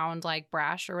to sound like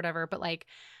brash or whatever, but like,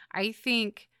 I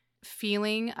think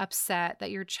feeling upset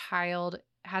that your child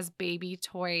has baby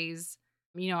toys,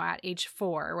 you know, at age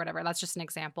 4 or whatever, that's just an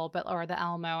example, but, or the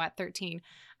Elmo at 13.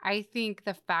 I think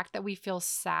the fact that we feel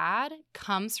sad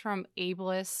comes from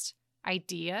ableist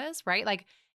ideas, right? Like,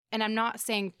 and I'm not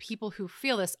saying people who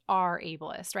feel this are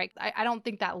ableist, right? I don't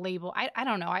think that label, I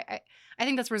don't know. I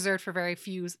think that's reserved for very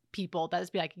few people that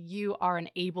just be like, you are an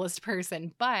ableist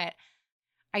person. But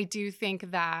I do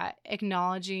think that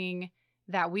acknowledging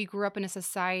that we grew up in a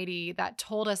society that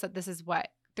told us that this is what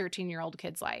 13-year-old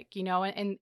kids like, you know,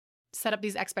 and set up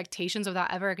these expectations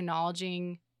without ever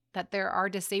acknowledging that there are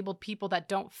disabled people that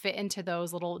don't fit into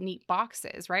those little neat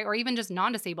boxes, right? Or even just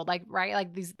non-disabled, like, right?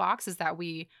 Like these boxes that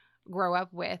we grow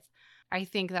up with. I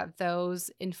think that those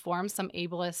inform some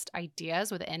ableist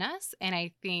ideas within us. And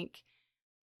I think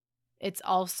it's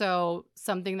also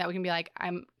something that we can be like,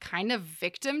 I'm kind of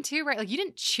victim to, right? Like you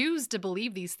didn't choose to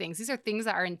believe these things. These are things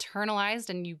that are internalized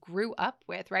and you grew up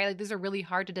with, right? Like these are really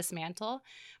hard to dismantle.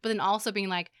 But then also being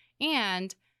like,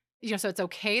 and, you know, so it's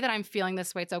okay that I'm feeling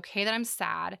this way. It's okay that I'm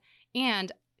sad.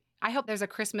 And I hope there's a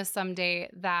Christmas someday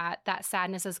that that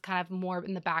sadness is kind of more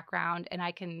in the background and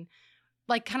I can,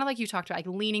 like, kind of like you talked about, like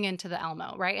leaning into the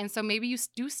Elmo, right? And so maybe you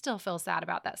do still feel sad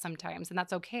about that sometimes, and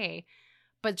that's okay.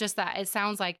 But just that it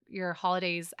sounds like your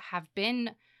holidays have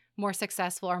been more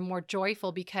successful or more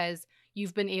joyful because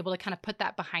you've been able to kind of put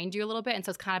that behind you a little bit. And so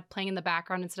it's kind of playing in the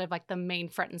background instead of like the main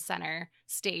front and center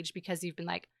stage because you've been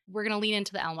like, we're going to lean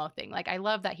into the Elmo thing. Like, I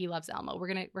love that he loves Elmo. We're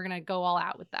going to go all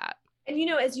out with that. And, you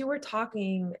know, as you were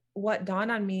talking, what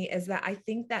dawned on me is that I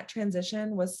think that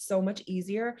transition was so much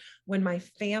easier when my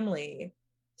family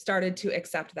started to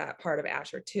accept that part of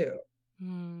Asher too.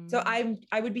 So I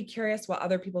would be curious what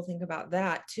other people think about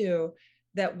that too,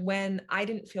 that when I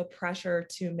didn't feel pressure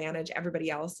to manage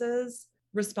everybody else's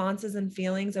responses and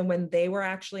feelings, and when they were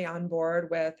actually on board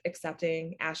with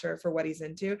accepting Asher for what he's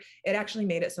into, it actually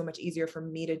made it so much easier for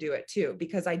me to do it too,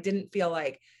 because I didn't feel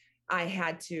like I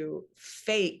had to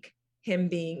fake him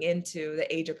being into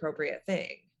the age appropriate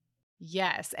thing.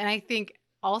 Yes. And I think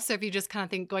also, if you just kind of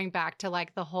think going back to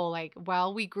like the whole, like,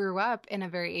 well, we grew up in a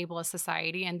very ableist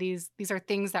society and these are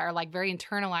things that are like very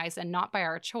internalized and not by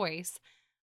our choice.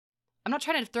 I'm not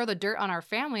trying to throw the dirt on our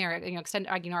family or, you know, extend,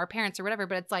 you know, our parents or whatever,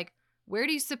 but it's like, where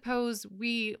do you suppose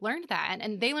we learned that?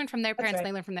 And they learned from their parents,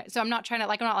 They learned from their, so I'm not trying to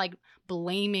like, I'm not like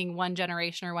blaming one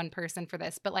generation or one person for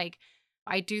this, but like,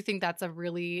 I do think that's a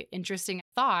really interesting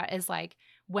thought is like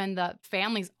when the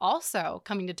family's also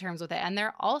coming to terms with it and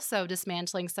they're also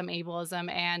dismantling some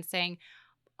ableism and saying,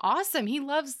 awesome, he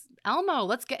loves Elmo.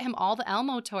 Let's get him all the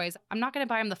Elmo toys. I'm not going to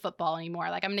buy him the football anymore.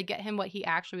 Like I'm going to get him what he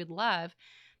actually would love.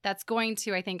 That's going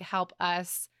to, I think, help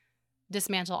us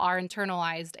dismantle our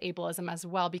internalized ableism as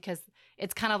well, because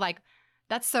it's kind of like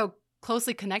that's so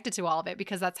closely connected to all of it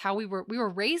because that's how we were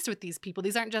raised with these people.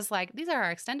 These aren't just like, these are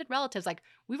our extended relatives. Like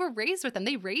we were raised with them.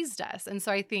 They raised us. And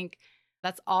so I think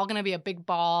that's all going to be a big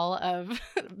ball of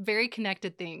very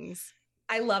connected things.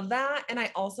 I love that. And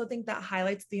I also think that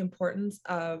highlights the importance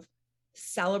of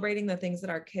celebrating the things that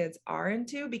our kids are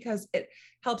into because it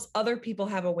helps other people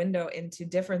have a window into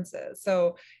differences.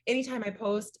 So anytime I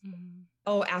post,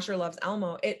 oh, Asher loves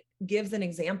Elmo, it gives an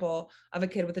example of a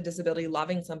kid with a disability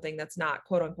loving something that's not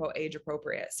quote unquote age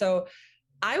appropriate. So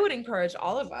I would encourage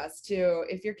all of us to,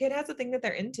 if your kid has a thing that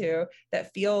they're into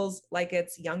that feels like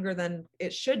it's younger than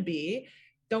it should be,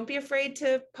 don't be afraid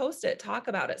to post it, talk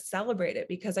about it, celebrate it,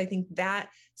 because I think that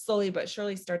slowly but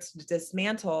surely starts to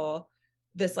dismantle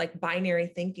this like binary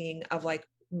thinking of like,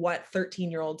 what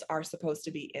 13-year-olds are supposed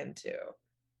to be into.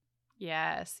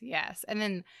 Yes, yes. And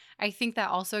then I think that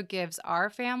also gives our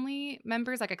family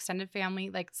members, like extended family,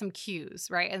 like some cues,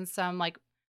 right? And some like,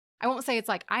 I won't say it's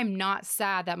like, I'm not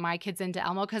sad that my kid's into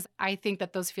Elmo, because I think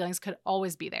that those feelings could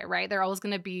always be there, right? They're always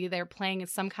going to be there playing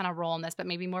some kind of role in this, but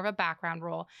maybe more of a background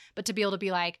role. But to be able to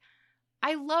be like,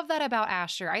 I love that about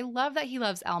Asher. I love that he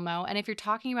loves Elmo. And if you're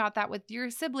talking about that with your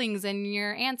siblings and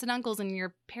your aunts and uncles and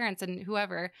your parents and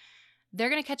whoever, they're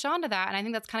going to catch on to that. And I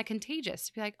think that's kind of contagious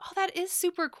to be like, oh, that is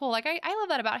super cool. Like, I love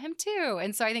that about him too.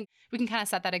 And so I think we can kind of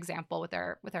set that example with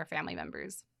our family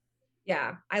members.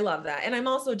 Yeah, I love that. And I'm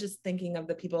also just thinking of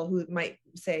the people who might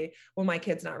say, well, my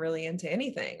kid's not really into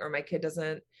anything, or my kid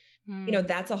doesn't,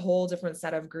 that's a whole different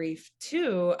set of grief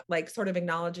too. Like sort of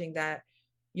acknowledging that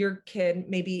your kid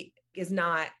maybe is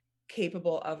not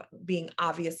capable of being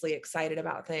obviously excited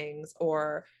about things,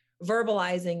 or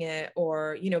verbalizing it,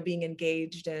 or, being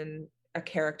engaged in a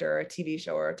character, or a TV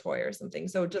show, or a toy or something.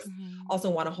 So just also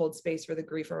want to hold space for the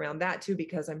grief around that too,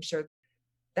 because I'm sure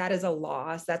that is a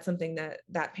loss. That's something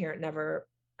that parent never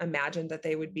imagined that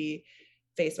they would be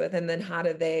faced with. And then how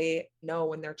do they know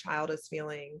when their child is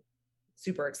feeling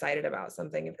super excited about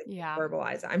something if they can't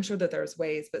verbalize it? I'm sure that there's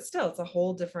ways, but still, it's a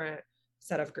whole different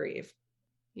set of grief.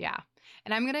 Yeah.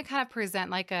 And I'm going to kind of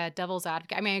present like a devil's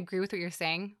advocate. I mean, I agree with what you're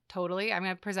saying. Totally. I'm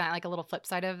going to present like a little flip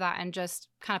side of that and just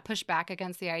kind of push back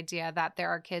against the idea that there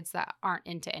are kids that aren't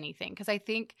into anything. Because I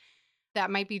think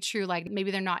that might be true. Like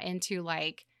maybe they're not into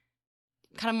like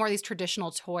kind of more these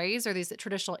traditional toys or these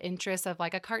traditional interests of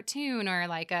like a cartoon or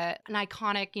like an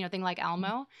iconic, thing like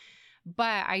Elmo.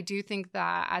 But I do think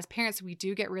that as parents, we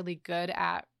do get really good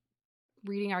at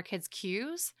reading our kids'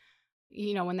 cues,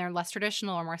 when they're less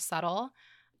traditional or more subtle.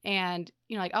 And,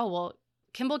 like, oh, well,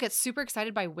 Kimball gets super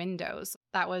excited by windows.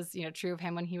 That was, true of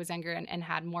him when he was younger and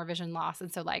had more vision loss.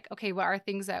 And so like, okay, what are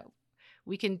things that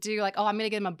we can do? Like, oh, I'm going to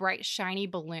get him a bright, shiny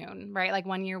balloon, right? Like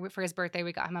one year for his birthday,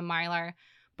 we got him a Mylar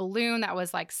balloon that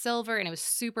was like silver and it was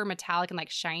super metallic and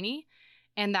like shiny.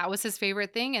 And that was his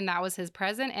favorite thing. And that was his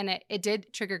present. And it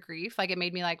did trigger grief. Like it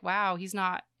made me like, wow, he's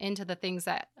not into the things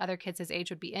that other kids his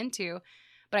age would be into.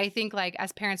 But I think like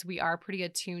as parents, we are pretty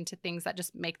attuned to things that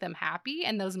just make them happy.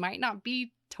 And those might not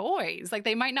be toys. Like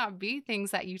they might not be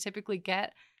things that you typically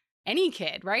get any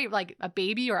kid, right? Like a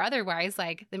baby or otherwise,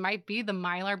 like they might be the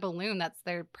Mylar balloon that's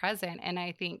their present. And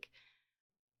I think,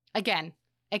 again,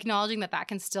 acknowledging that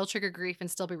can still trigger grief and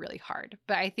still be really hard.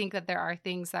 But I think that there are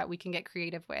things that we can get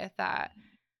creative with that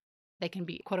they can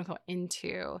be quote unquote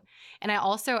into. And I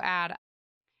also add,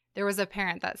 there was a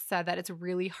parent that said that it's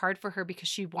really hard for her because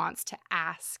she wants to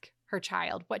ask her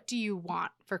child, what do you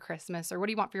want for Christmas? Or what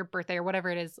do you want for your birthday? Or whatever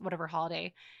it is, whatever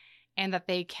holiday. And that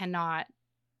they cannot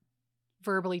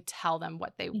verbally tell them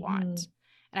what they want.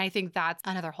 And I think that's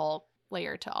another whole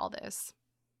layer to all this.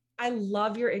 I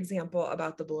love your example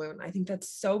about the balloon. I think that's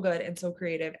so good and so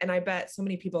creative. And I bet so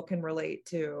many people can relate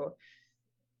to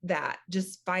that,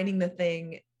 just finding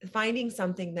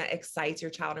something that excites your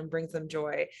child and brings them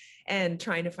joy, and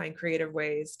trying to find creative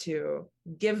ways to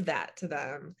give that to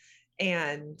them.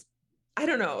 And I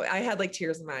don't know, I had like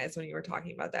tears in my eyes when you were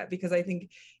talking about that, because I think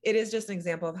it is just an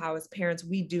example of how as parents,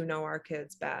 we do know our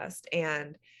kids best.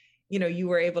 And, you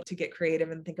were able to get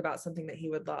creative and think about something that he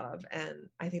would love. And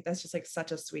I think that's just like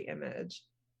such a sweet image.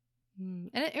 And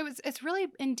it's really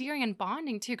endearing and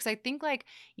bonding too. Cause I think like,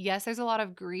 yes, there's a lot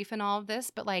of grief in all of this,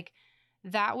 but like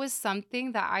that was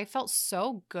something that I felt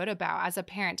so good about as a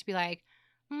parent to be like,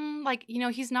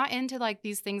 he's not into like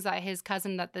these things that his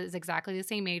cousin that is exactly the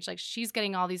same age, like she's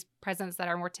getting all these presents that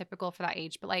are more typical for that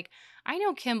age. But like, I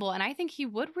know Kimball and I think he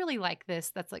would really like this.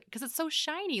 That's like, cause it's so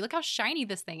shiny. Look how shiny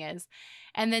this thing is.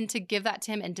 And then to give that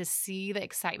to him and to see the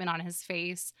excitement on his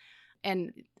face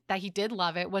and that he did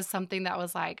love it was something that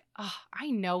was like, oh,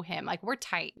 I know him. Like we're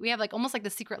tight. We have like almost like the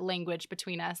secret language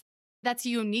between us. That's a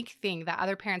unique thing that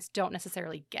other parents don't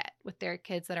necessarily get with their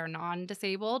kids that are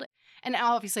non-disabled. And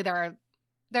obviously there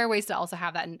are ways to also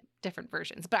have that in different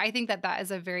versions. But I think that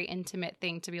is a very intimate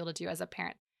thing to be able to do as a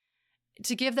parent.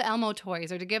 To give the Elmo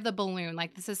toys or to give the balloon,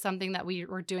 like this is something that we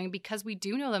were doing because we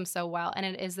do know them so well. And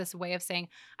it is this way of saying,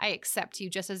 I accept you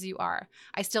just as you are.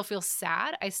 I still feel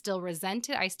sad. I still resent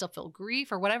it. I still feel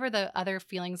grief or whatever the other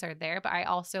feelings are there. But I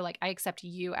also I accept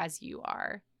you as you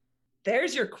are.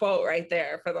 There's your quote right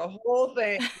there for the whole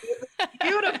thing.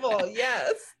 Beautiful.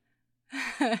 Yes.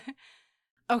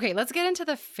 Okay, let's get into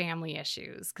the family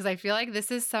issues, because I feel like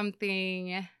this is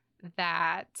something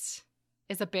that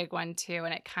is a big one too,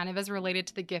 and it kind of is related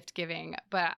to the gift giving.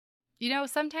 But,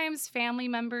 sometimes family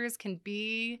members can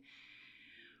be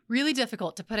really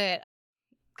difficult, to put it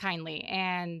kindly.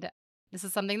 And this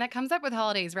is something that comes up with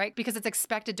holidays, right? Because it's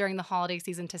expected during the holiday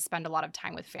season to spend a lot of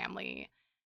time with family.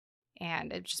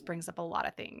 And it just brings up a lot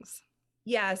of things.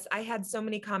 Yes, I had so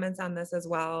many comments on this as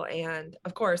well. And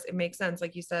of course, it makes sense.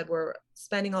 Like you said, we're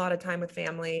spending a lot of time with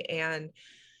family, and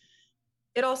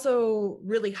it also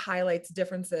really highlights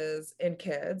differences in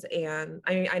kids. And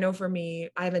I mean, I know for me,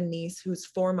 I have a niece who's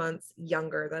 4 months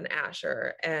younger than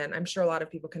Asher, and I'm sure a lot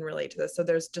of people can relate to this. So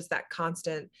there's just that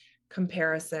constant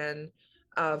comparison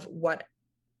of what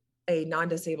a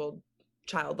non-disabled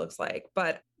child looks like.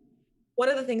 But one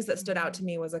of the things that stood out to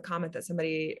me was a comment that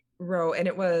somebody wrote, and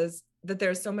it was that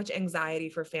there's so much anxiety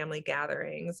for family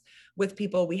gatherings with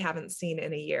people we haven't seen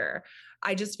in a year.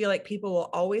 I just feel like people will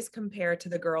always compare to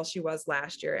the girl she was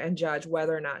last year and judge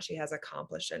whether or not she has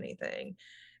accomplished anything.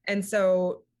 And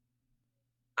so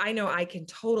I know I can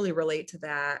totally relate to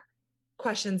that.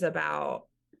 Questions about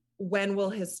when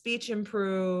will his speech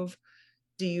improve?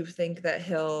 Do you think that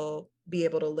he'll be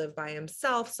able to live by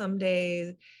himself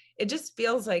someday? It just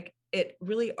feels like it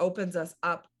really opens us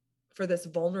up for this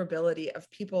vulnerability of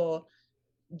people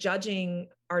judging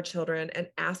our children and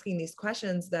asking these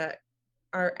questions that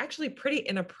are actually pretty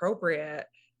inappropriate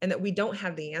and that we don't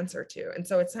have the answer to. And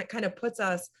so it's kind of puts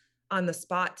us on the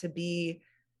spot to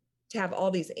have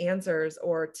all these answers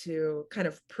or to kind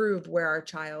of prove where our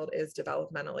child is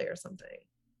developmentally or something.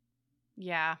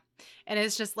 Yeah. And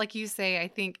it's just like you say, I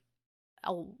think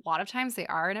a lot of times they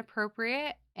are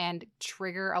inappropriate and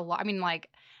trigger a lot. I mean, like,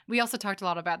 we also talked a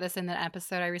lot about this in the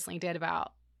episode I recently did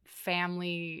about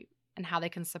family and how they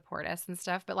can support us and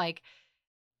stuff. But like,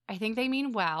 I think they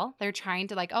mean well. They're trying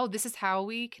to like, oh, this is how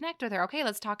we connect with her. Okay,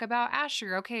 let's talk about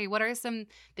Asher. Okay, what are some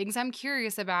things I'm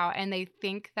curious about? And they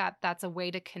think that that's a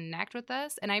way to connect with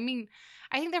us. And I mean,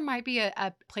 I think there might be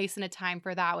a place and a time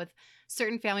for that with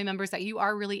certain family members that you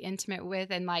are really intimate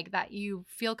with and like that you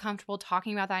feel comfortable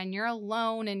talking about that and you're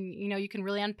alone and, you know, you can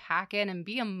really unpack it and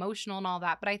be emotional and all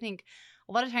that. But I think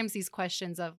a lot of times these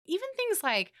questions of even things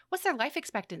like, what's their life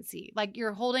expectancy? Like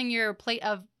you're holding your plate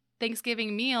of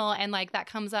Thanksgiving meal and like that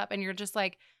comes up and you're just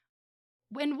like,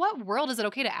 in what world is it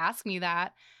okay to ask me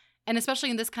that? And especially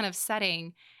in this kind of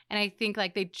setting. And I think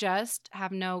like they just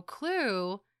have no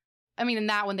clue. I mean, in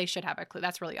that one, they should have a clue.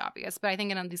 That's really obvious. But I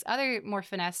think in these other more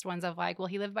finessed ones of like, well,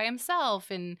 he lived by himself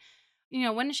and, you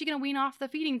know, when is she going to wean off the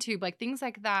feeding tube? Like things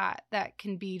like that, that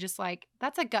can be just like,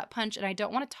 that's a gut punch. And I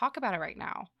don't want to talk about it right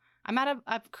now. I'm at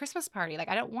a Christmas party. Like,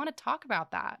 I don't want to talk about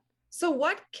that. So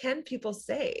what can people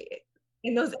say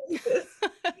in those instances?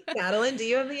 Madeline, do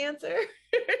you have the answer?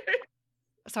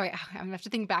 Sorry, I'm gonna have to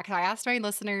think back. I asked my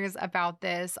listeners about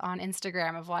this on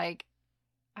Instagram of like,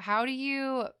 how do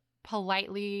you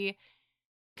politely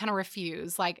kind of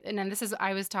refuse? Like, and then this is,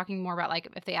 I was talking more about like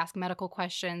if they ask medical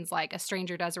questions like a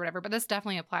stranger does or whatever, but this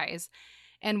definitely applies.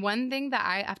 And one thing that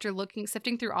I, after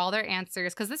sifting through all their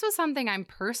answers, because this was something I'm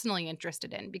personally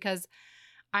interested in because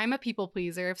I'm a people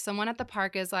pleaser. If someone at the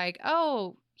park is like,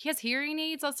 oh, he has hearing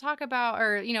aids, let's talk about,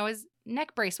 or, you know, his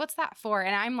neck brace, what's that for?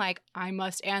 And I'm like, I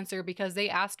must answer because they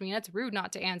asked me and it's rude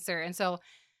not to answer. And so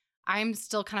I'm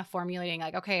still kind of formulating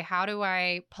like, okay, how do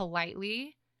I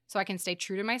politely, so I can stay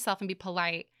true to myself and be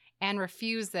polite and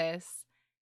refuse this?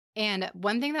 And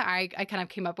one thing that I kind of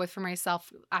came up with for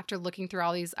myself after looking through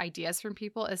all these ideas from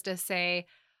people is to say,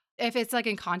 if it's like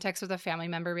in context with a family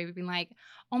member, maybe being like,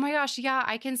 oh my gosh, yeah,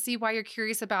 I can see why you're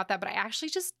curious about that, but I actually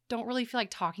just don't really feel like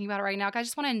talking about it right now. I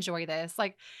just want to enjoy this.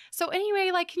 Like, so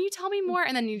anyway, like, can you tell me more?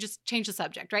 And then you just change the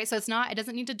subject, right? So it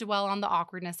doesn't need to dwell on the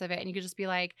awkwardness of it. And you could just be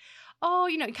like, oh,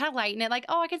 you know, kind of lighten it. Like,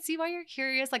 oh, I can see why you're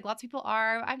curious. Like lots of people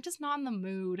are. I'm just not in the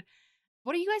mood.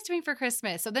 What are you guys doing for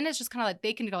Christmas? So then it's just kind of like,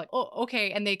 they can go like, oh,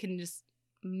 okay. And they can just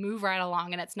move right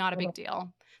along and it's not a big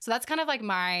deal. So that's kind of like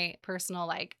my personal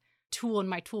like tool in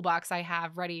my toolbox I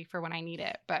have ready for when I need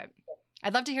it. But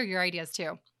I'd love to hear your ideas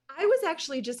too. I was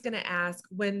actually just going to ask,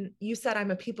 when you said I'm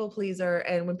a people pleaser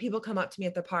and when people come up to me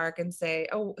at the park and say,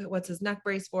 oh, what's his neck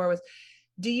brace for?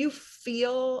 Do you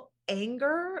feel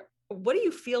anger? What do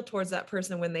you feel towards that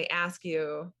person when they ask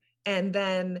you? And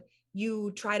then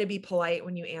you try to be polite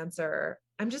when you answer.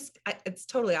 It's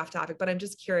totally off topic, but I'm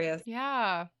just curious.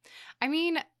 Yeah. I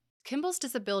mean, Kimball's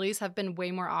disabilities have been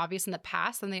way more obvious in the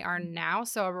past than they are now.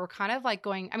 So we're kind of like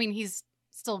going, I mean, he's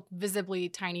still visibly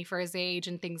tiny for his age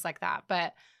and things like that.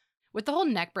 But with the whole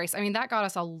neck brace, I mean, that got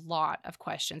us a lot of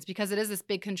questions because it is this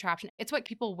big contraption. It's what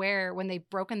people wear when they've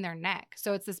broken their neck.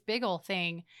 So it's this big old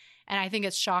thing. And I think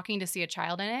it's shocking to see a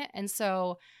child in it. And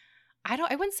so I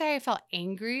wouldn't say I felt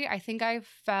angry. I think I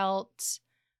felt,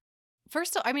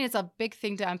 first, I mean, it's a big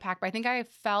thing to unpack, but I think I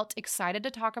felt excited to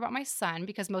talk about my son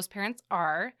because most parents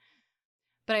are.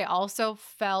 But I also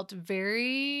felt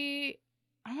very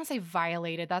I don't want to say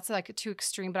violated. That's like too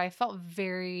extreme, but I felt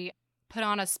very put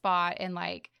on a spot and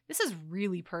like, this is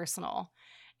really personal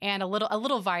and a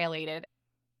little violated.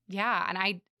 Yeah. And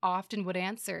I often would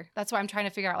answer. That's why I'm trying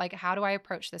to figure out like, how do I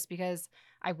approach this? Because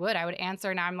I would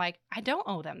answer and I'm like, I don't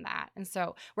owe them that. And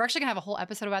so we're actually gonna have a whole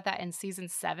episode about that in season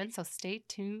 7. So stay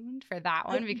tuned for that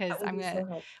one because That would I'm be gonna, so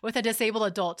helpful. with a disabled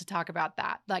adult, to talk about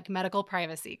that, like medical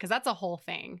privacy, because that's a whole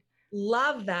thing.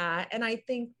 Love that. And I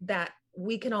think that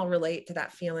we can all relate to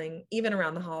that feeling, even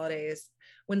around the holidays,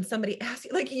 when somebody asks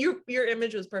you, like your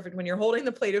image was perfect when you're holding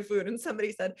the plate of food and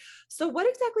somebody said, so what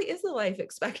exactly is the life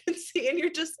expectancy? And you're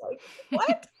just like,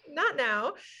 what? Not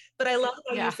now. But I love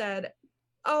how you said,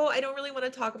 oh, I don't really want to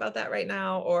talk about that right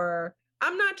now. Or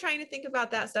I'm not trying to think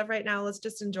about that stuff right now. Let's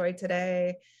just enjoy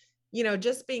today. You know,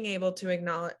 just being able to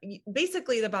acknowledge,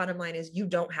 basically the bottom line is you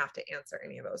don't have to answer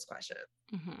any of those questions,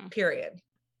 period.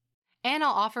 And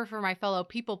I'll offer for my fellow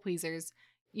people pleasers,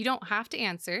 you don't have to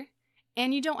answer.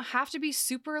 And you don't have to be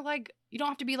super like, you don't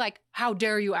have to be like, how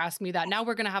dare you ask me that? Now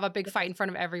we're going to have a big fight in front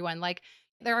of everyone. Like,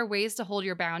 there are ways to hold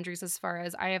your boundaries, as far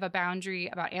as I have a boundary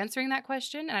about answering that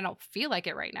question and I don't feel like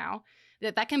it right now.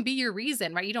 That can be your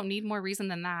reason, right? You don't need more reason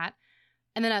than that.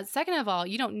 And then second of all,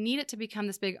 you don't need it to become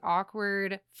this big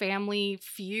awkward family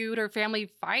feud or family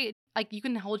fight. Like, you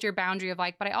can hold your boundary of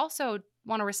like, but I also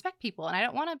want to respect people and I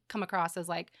don't want to come across as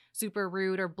like super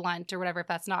rude or blunt or whatever if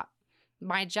that's not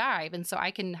my jive. And so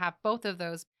I can have both of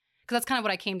those, because that's kind of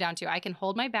what I came down to. I can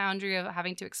hold my boundary of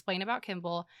having to explain about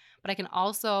Kimball, but I can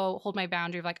also hold my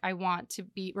boundary of like, I want to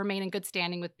remain in good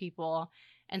standing with people.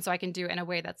 And so I can do it in a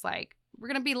way that's like, we're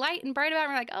going to be light and bright about it.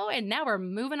 We're like, oh, and now we're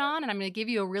moving on and I'm going to give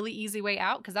you a really easy way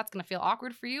out because that's going to feel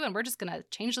awkward for you. And we're just going to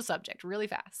change the subject really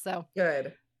fast. So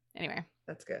good. Anyway.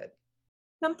 That's good.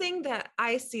 Something that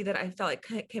I see that I felt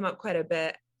like came up quite a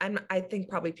bit, and I think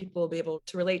probably people will be able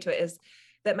to relate to it, is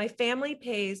that my family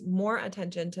pays more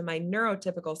attention to my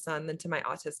neurotypical son than to my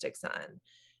autistic son.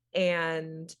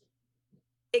 And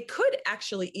it could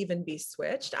actually even be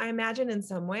switched, I imagine, in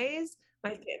some ways.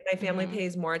 My family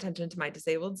pays more attention to my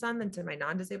disabled son than to my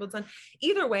non-disabled son.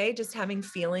 Either way, just having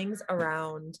feelings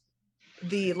around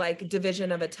the like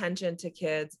division of attention to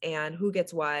kids and who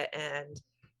gets what and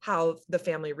how the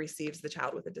family receives the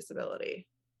child with a disability.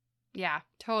 Yeah,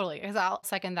 totally. Because I'll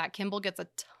second that. Kimball gets a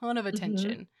ton of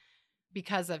attention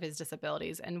because of his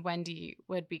disabilities. And Wendy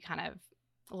would be kind of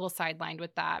a little sidelined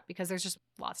with that because there's just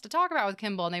lots to talk about with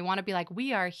Kimball. And they want to be like,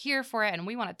 we are here for it and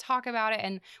we want to talk about it.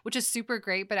 And which is super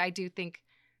great. But I do think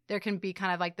there can be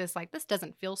kind of like, this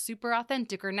doesn't feel super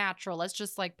authentic or natural. Let's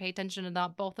just like pay attention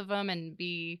to both of them and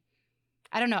be,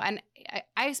 I don't know. And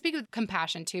I speak with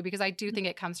compassion too, because I do think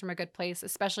it comes from a good place,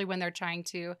 especially when they're trying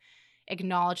to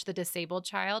acknowledge the disabled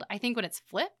child. I think when it's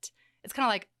flipped, it's kind of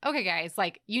like, okay, guys,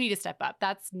 like you need to step up.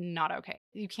 That's not okay.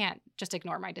 You can't just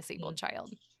ignore my disabled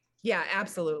child. Yeah,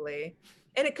 absolutely.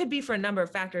 And it could be for a number of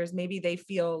factors. Maybe they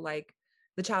feel like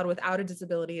the child without a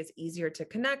disability is easier to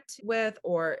connect with,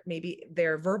 or maybe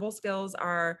their verbal skills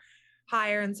are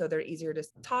higher and so they're easier to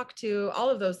talk to. All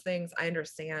of those things I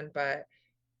understand, but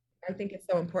I think it's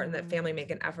so important that family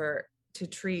make an effort to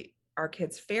treat our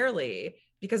kids fairly,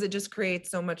 because it just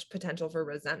creates so much potential for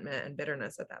resentment and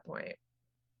bitterness at that point.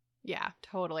 Yeah,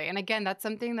 totally. And again, that's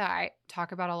something that I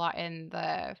talk about a lot in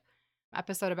the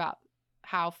episode about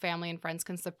how family and friends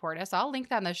can support us. I'll link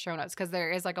that in the show notes because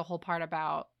there is like a whole part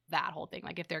about that whole thing,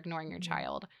 like if they're ignoring your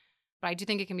child. But I do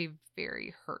think it can be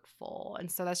very hurtful.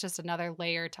 And so that's just another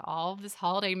layer to all of this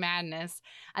holiday madness.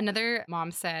 Another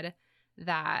mom said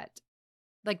that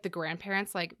like the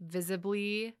grandparents like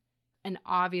visibly and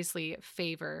obviously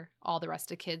favor all the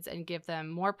rest of kids and give them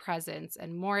more presents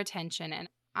and more attention. And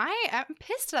I am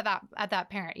pissed at that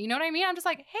parent. You know what I mean? I'm just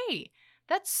like, hey,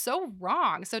 that's so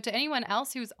wrong. So to anyone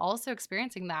else who's also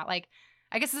experiencing that, like,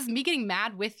 I guess this is me getting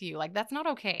mad with you. Like, that's not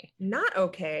okay. Not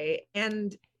okay.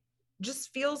 And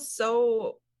just feels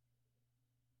so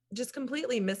just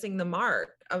completely missing the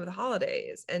mark of the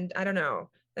holidays. And I don't know,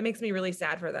 that makes me really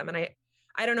sad for them. And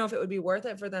I don't know if it would be worth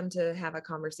it for them to have a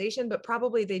conversation, but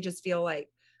probably they just feel like,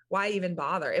 why even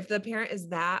bother? If the parent is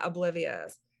that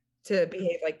oblivious to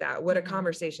behave like that, would a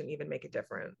conversation even make a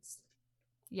difference?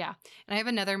 Yeah. And I have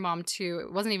another mom too.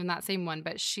 It wasn't even that same one,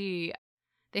 but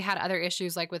they had other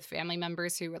issues like with family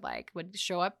members who would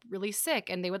show up really sick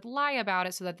and they would lie about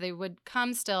it so that they would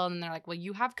come still. And they're like, well,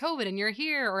 you have COVID and you're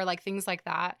here, or like things like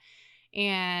that.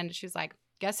 And she's like,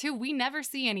 guess who we never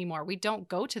see anymore? We don't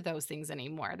go to those things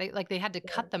anymore. They had to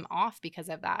cut them off because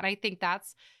of that. And I think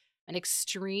that's an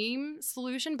extreme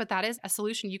solution, but that is a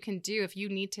solution you can do if you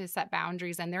need to set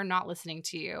boundaries and they're not listening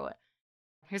to you.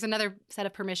 Here's another set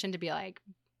of permission to be like,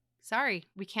 sorry,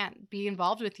 we can't be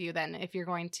involved with you then if you're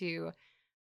going to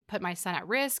put my son at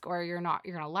risk, or you're going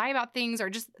to lie about things, or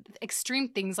just extreme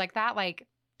things like that. Like,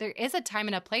 there is a time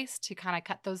and a place to kind of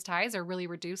cut those ties or really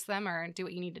reduce them or do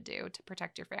what you need to do to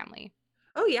protect your family.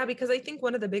 Oh yeah, because I think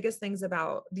one of the biggest things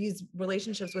about these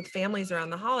relationships with families around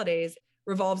the holidays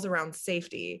revolves around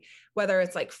safety, whether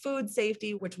it's like food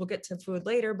safety, which we'll get to food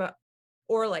later,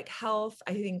 or like health.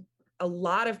 I think a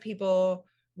lot of people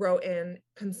wrote in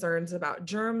concerns about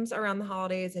germs around the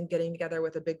holidays and getting together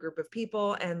with a big group of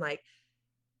people. And like,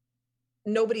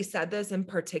 nobody said this in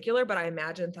particular, but I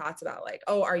imagine thoughts about like,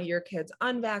 oh, are your kids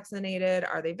unvaccinated?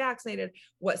 Are they vaccinated?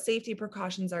 What safety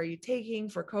precautions are you taking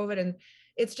for COVID? And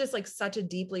it's just like such a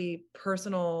deeply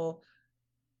personal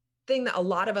thing that a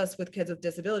lot of us with kids with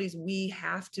disabilities, we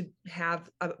have to have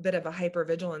a bit of a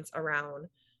hypervigilance around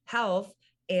health.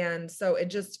 And so it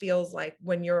just feels like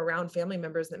when you're around family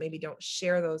members that maybe don't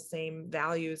share those same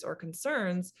values or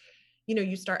concerns,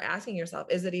 you start asking yourself,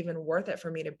 is it even worth it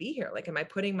for me to be here? Like, am I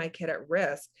putting my kid at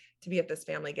risk to be at this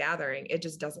family gathering? It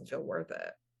just doesn't feel worth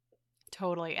it.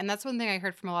 Totally. And that's one thing I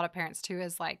heard from a lot of parents too,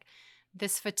 is like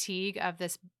this fatigue of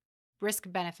this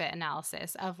risk benefit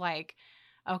analysis of like,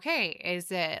 okay, is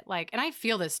it like, and I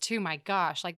feel this too, my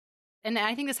gosh, like, and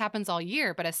I think this happens all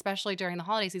year, but especially during the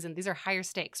holiday season, these are higher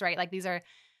stakes, right? Like, these are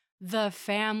the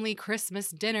family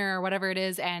Christmas dinner or whatever it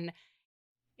is. And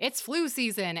it's flu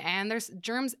season and there's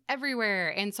germs everywhere.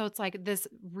 And so it's like this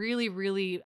really,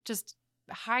 really just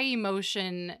high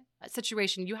emotion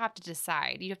situation. You have to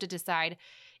decide. You have to decide,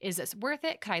 is this worth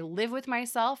it? Could I live with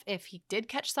myself if he did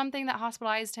catch something that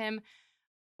hospitalized him?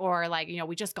 Or like,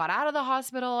 we just got out of the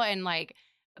hospital and like,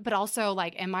 but also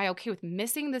like, am I okay with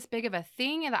missing this big of a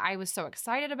thing that I was so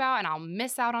excited about, and I'll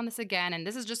miss out on this again, and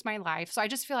this is just my life. So I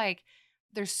just feel like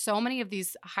there's so many of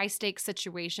these high stakes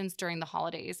situations during the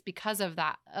holidays because of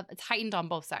that. It's heightened on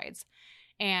both sides.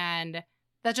 And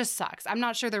that just sucks. I'm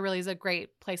not sure there really is a great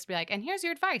place to be like, and here's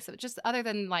your advice. Just other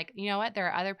than like, you know what, there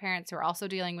are other parents who are also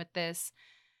dealing with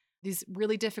these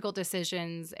really difficult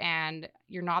decisions, and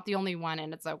you're not the only one.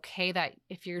 And it's okay that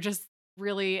if you're just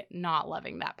really not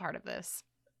loving that part of this.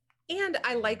 And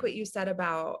I like what you said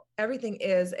about everything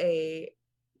is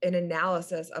an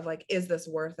analysis of like, is this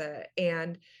worth it?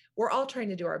 And we're all trying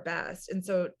to do our best. And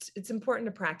so it's important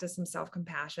to practice some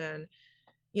self-compassion.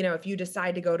 If you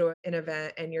decide to go to an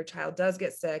event and your child does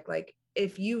get sick, like,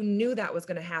 if you knew that was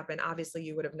going to happen, obviously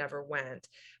you would have never went.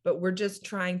 But we're just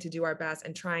trying to do our best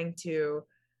and trying to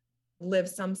live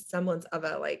some semblance of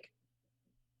a like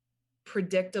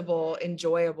predictable,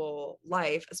 enjoyable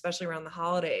life, especially around the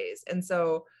holidays. And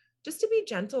so just to be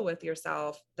gentle with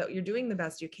yourself, that you're doing the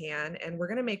best you can, and we're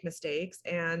going to make mistakes,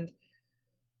 and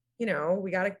we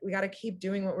got to keep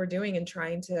doing what we're doing and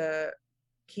trying to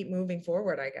keep moving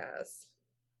forward, I guess.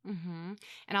 Mm-hmm.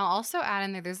 And I'll also add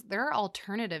in there are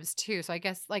alternatives too. So I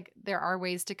guess like there are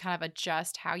ways to kind of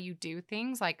adjust how you do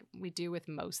things, like we do with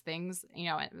most things,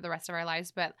 the rest of our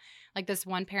lives. But like this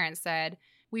one parent said,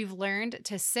 we've learned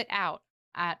to sit out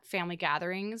at family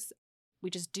gatherings. We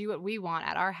just do what we want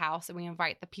at our house, and we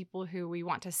invite the people who we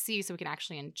want to see so we can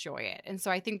actually enjoy it. And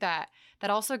so I think that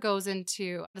also goes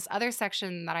into this other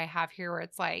section that I have here where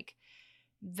it's like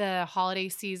the holiday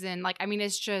season. Like, I mean,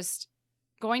 it's just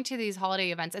going to these holiday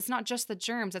events. It's not just the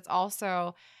germs. It's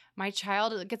also my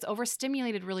child gets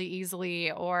overstimulated really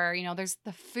easily, or, there's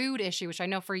the food issue, which I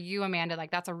know for you, Amanda, like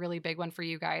that's a really big one for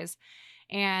you guys.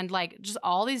 And like just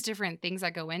all these different things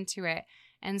that go into it.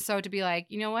 And so to be like,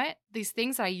 you know what, these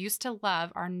things that I used to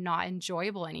love are not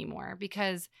enjoyable anymore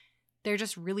because they're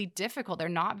just really difficult. They're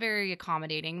not very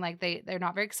accommodating. Like they're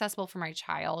not very accessible for my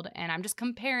child. And I'm just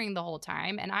comparing the whole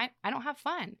time, and I don't have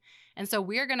fun. And so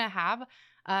we're going to have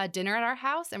dinner at our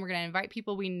house, and we're going to invite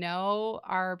people we know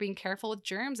are being careful with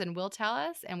germs and will tell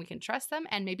us, and we can trust them.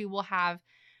 And maybe we'll have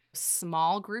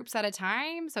small groups at a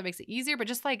time. So it makes it easier, but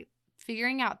just like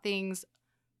figuring out things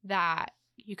that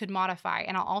you could modify.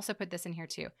 And I'll also put this in here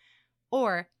too,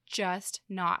 or just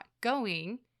not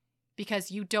going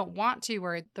because you don't want to,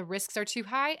 or the risks are too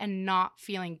high, and not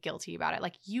feeling guilty about it.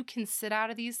 Like, you can sit out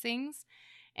of these things,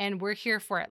 and we're here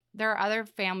for it. There are other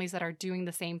families that are doing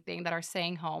the same thing, that are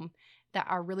staying home, that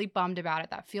are really bummed about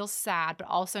it, that feel sad, but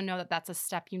also know that that's a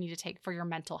step you need to take for your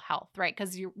mental health, right?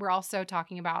 Because we're also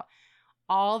talking about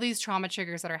all these trauma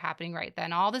triggers that are happening right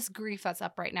then, all this grief that's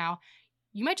up right now.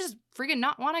 You might just freaking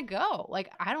not want to go.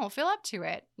 Like, I don't feel up to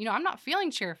it. I'm not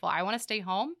feeling cheerful. I want to stay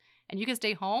home, and you can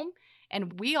stay home,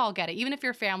 and we all get it. Even if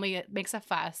your family makes a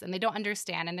fuss and they don't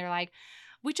understand, and they're like,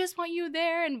 we just want you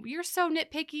there, and you're so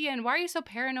nitpicky, and why are you so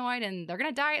paranoid, and they're going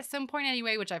to die at some point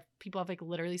anyway, which people have like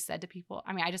literally said to people.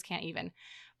 I mean, I just can't even.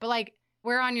 But like,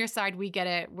 we're on your side. We get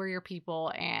it. We're your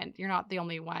people, and you're not the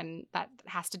only one that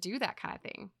has to do that kind of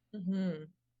thing. Mm-hmm.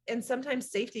 And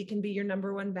sometimes safety can be your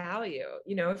number one value.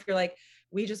 You know, if you're like,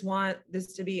 we just want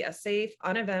this to be a safe,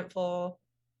 uneventful,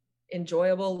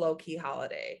 enjoyable, low-key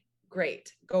holiday,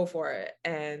 great, go for it.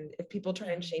 And if people try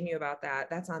and shame you about that,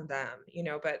 that's on them, you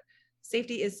know, but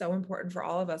safety is so important for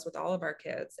all of us with all of our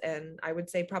kids. And I would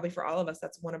say probably for all of us,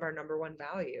 that's one of our number one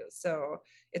values. So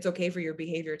it's okay for your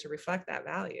behavior to reflect that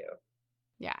value.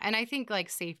 Yeah. And I think like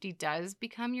safety does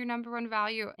become your number one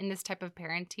value in this type of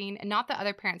parenting. And not that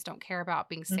other parents don't care about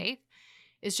being safe.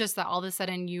 It's just that all of a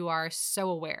sudden you are so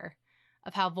aware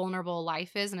of how vulnerable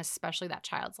life is, and especially that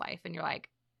child's life. And you're like,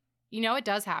 you know, it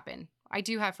does happen. I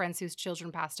do have friends whose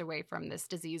children passed away from this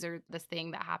disease or this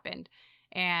thing that happened.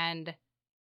 And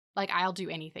like, I'll do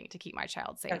anything to keep my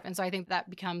child safe. Yeah. And so I think that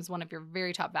becomes one of your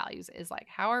very top values is like,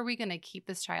 how are we going to keep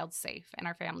this child safe and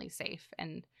our family safe?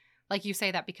 And like you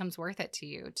say, that becomes worth it to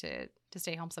you to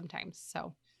stay home sometimes.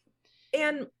 So,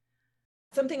 and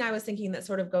something I was thinking that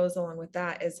sort of goes along with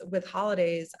that is with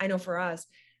holidays, I know for us,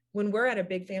 when we're at a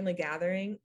big family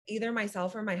gathering, either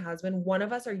myself or my husband, one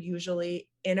of us are usually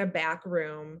in a back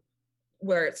room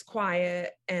where it's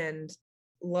quiet and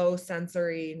low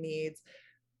sensory needs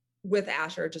with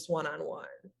Asher, just one-on-one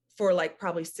for like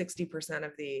probably 60%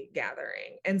 of the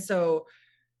gathering. And so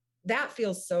that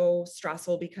feels so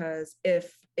stressful because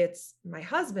if it's my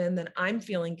husband, then I'm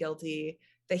feeling guilty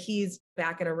that he's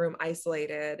back in a room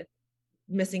isolated,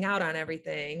 missing out on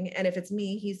everything. And if it's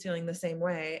me, he's feeling the same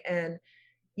way. And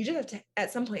you just have to,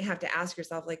 at some point, have to ask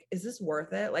yourself, like, is this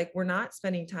worth it? Like, we're not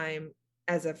spending time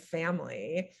as a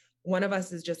family. One of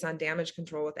us is just on damage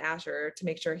control with Asher to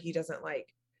make sure he doesn't like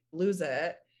lose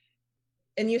it.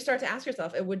 And you start to ask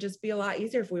yourself, it would just be a lot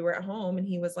easier if we were at home and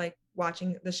he was like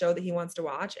watching the show that he wants to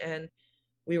watch and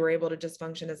we were able to just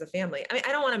function as a family. I mean,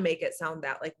 I don't want to make it sound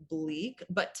that like bleak,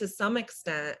 but to some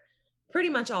extent, pretty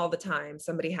much all the time,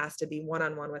 somebody has to be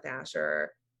one-on-one with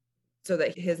Asher so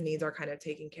that his needs are kind of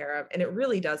taken care of. And it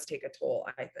really does take a toll,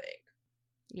 I think.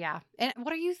 yeah. And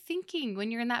what are you thinking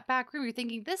when you're in that back room? You're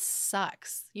thinking, this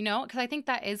sucks, you know? Because I think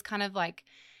that is kind of like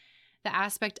the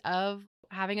aspect of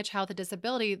having a child with a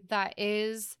disability that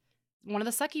is one of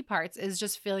the sucky parts is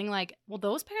just feeling like, well,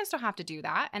 those parents don't have to do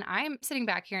that. And I'm sitting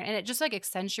back here and it just like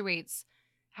accentuates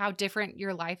how different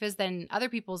your life is than other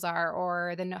people's are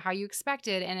or than how you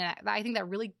expected. And I think that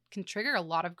really can trigger a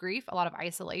lot of grief, a lot of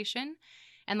isolation.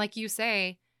 And like you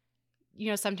say, you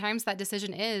know, sometimes that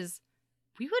decision is,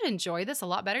 we would enjoy this a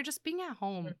lot better just being at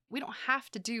home. We don't have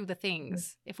to do the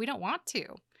things if we don't want to.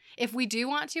 If we do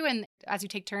want to, and as you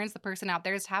take turns, the person out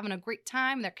there is having a great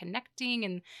time, they're connecting,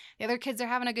 and the other kids are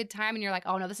having a good time, and you're like,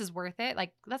 oh no, this is worth it.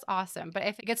 Like, that's awesome. But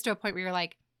if it gets to a point where you're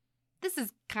like, this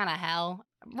is kind of hell,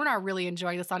 we're not really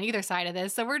enjoying this on either side of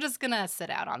this, so we're just going to sit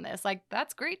out on this. Like,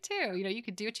 that's great too. You know, you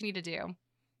could do what you need to do.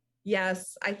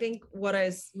 Yes, I think what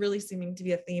is really seeming to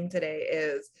be a theme today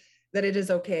is that it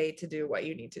is okay to do what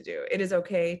you need to do. It is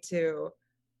okay to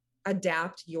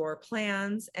adapt your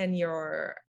plans and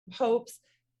your hopes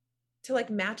to like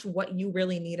match what you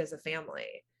really need as a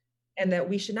family. And that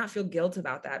we should not feel guilt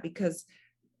about that because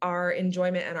our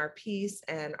enjoyment and our peace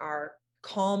and our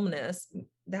calmness,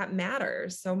 that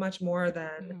matters so much more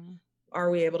than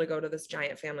are we able to go to this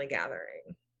giant family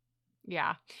gathering.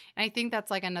 Yeah. And I think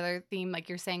that's like another theme, like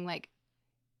you're saying, like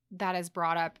that is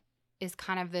brought up is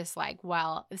kind of this like,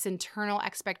 well, this internal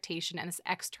expectation and this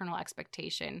external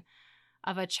expectation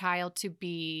of a child to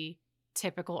be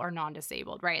typical or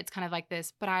non-disabled, right? It's kind of like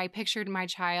this, but I pictured my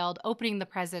child opening the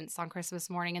presents on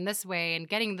Christmas morning in this way and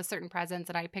getting the certain presents,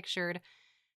 and I pictured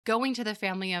going to the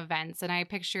family events, and I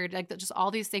pictured like just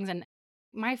all these things. And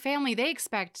my family, they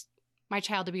expect my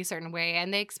child to be a certain way,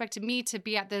 and they expected me to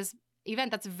be at this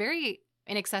event that's very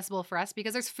inaccessible for us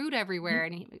because there's food everywhere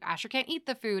and Asher can't eat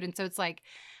the food. And so it's like,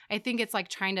 I think it's like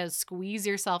trying to squeeze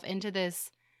yourself into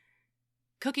this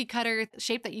cookie cutter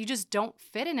shape that you just don't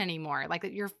fit in anymore. Like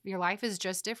your life is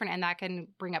just different, and that can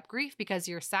bring up grief because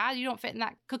you're sad you don't fit in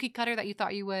that cookie cutter that you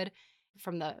thought you would.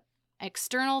 From the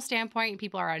external standpoint,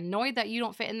 people are annoyed that you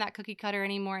don't fit in that cookie cutter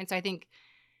anymore. And so I think,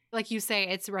 like you say,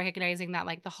 it's recognizing that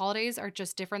like the holidays are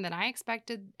just different than I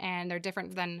expected, and they're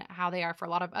different than how they are for a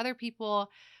lot of other people,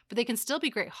 but they can still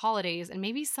be great holidays. And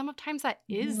maybe sometimes that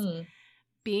is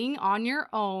being on your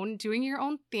own, doing your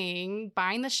own thing,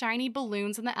 buying the shiny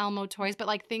balloons and the Elmo toys, but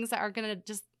like things that are going to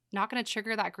just not going to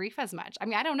trigger that grief as much. I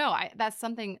mean, I don't know. That's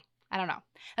something, I don't know.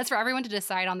 That's for everyone to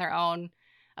decide on their own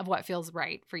of what feels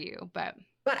right for you. But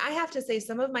I have to say,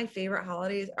 some of my favorite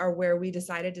holidays are where we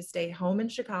decided to stay home in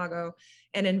Chicago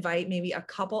and invite maybe a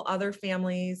couple other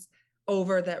families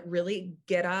over that really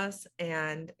get us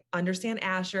and understand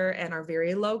Asher and are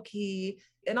very low key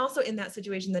And also in that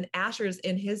situation, then Asher's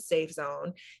in his safe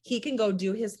zone. He can go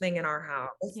do his thing in our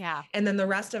house. Yeah. And then the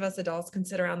rest of us adults can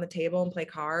sit around the table and play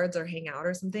cards or hang out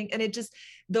or something. And it just,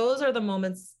 those are the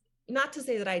moments, not to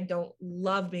say that I don't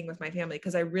love being with my family,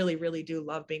 because I really, really do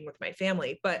love being with my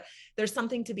family, but there's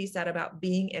something to be said about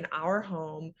being in our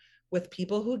home with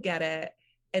people who get it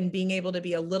and being able to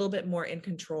be a little bit more in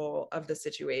control of the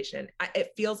situation.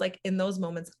 It feels like in those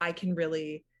moments, I can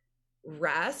really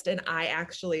rest. And I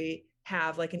actually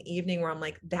have like an evening where I'm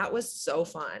like, that was so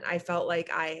fun. I felt like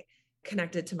I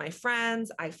connected to my friends.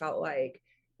 I felt like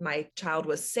my child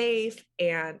was safe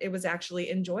and it was actually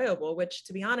enjoyable, which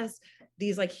to be honest,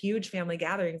 these like huge family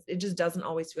gatherings, it just doesn't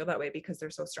always feel that way because they're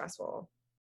so stressful.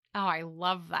 Oh, I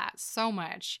love that so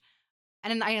much.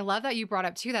 And I love that you brought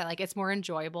up too that like it's more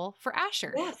enjoyable for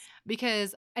Asher. Yes.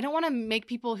 Because I don't want to make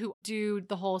people who do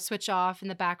the whole switch off in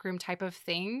the back room type of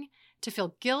thing to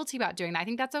feel guilty about doing that. I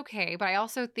think that's okay. But I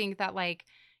also think that like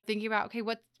thinking about, okay,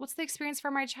 what's the experience for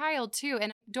my child too?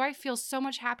 And do I feel so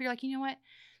much happier? Like, you know what?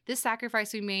 This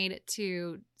sacrifice we made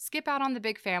to skip out on the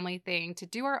big family thing, to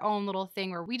do our own little thing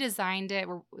where we designed it,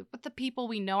 we're with the people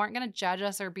we know aren't going to judge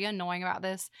us or be annoying about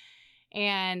this.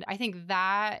 And I think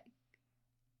that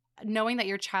knowing that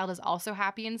your child is also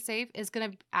happy and safe is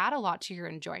going to add a lot to your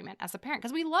enjoyment as a parent,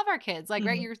 because we love our kids. Like,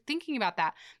 right, you're thinking about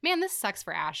that. Man, this sucks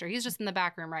for Asher. He's just in the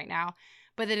back room right now.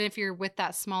 But then if you're with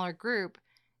that smaller group,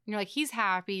 you're like, he's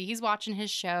happy. He's watching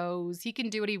his shows. He can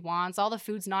do what he wants. All the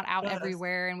food's not out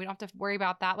everywhere, and we don't have to worry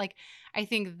about that. Like, I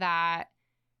think that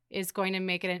is going to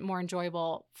make it more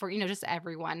enjoyable for, just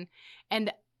everyone.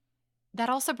 And that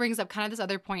also brings up kind of this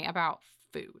other point about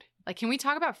food. Like, can we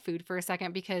talk about food for a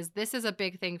second? Because this is a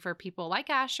big thing for people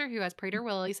like Asher, who has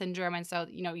Prader-Willi syndrome. And so,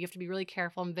 you have to be really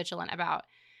careful and vigilant about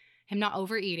him not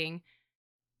overeating.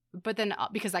 But then,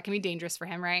 because that can be dangerous for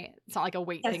him, right? It's not like a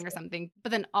weight thing or something.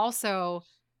 But then also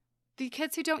the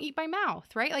kids who don't eat by mouth,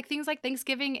 right? Like things like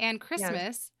Thanksgiving and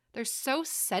Christmas, they're so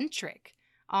centric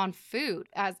on food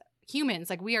as humans.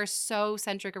 Like, we are so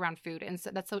centric around food. And so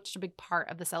that's such a big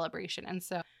part of the celebration. And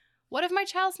so what if my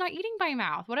child's not eating by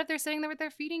mouth? What if they're sitting there with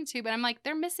their feeding tube and I'm like,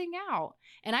 they're missing out?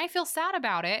 And I feel sad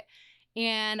about it.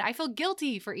 And I feel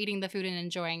guilty for eating the food and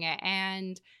enjoying it.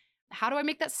 And how do I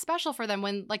make that special for them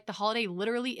when like the holiday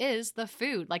literally is the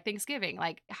food, like Thanksgiving?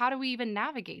 Like, how do we even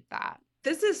navigate that?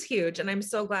 This is huge. And I'm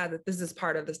so glad that this is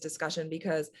part of this discussion,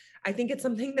 because I think it's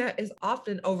something that is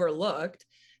often overlooked,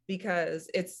 because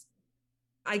it's,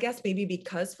 I guess maybe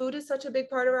because food is such a big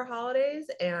part of our holidays,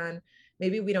 and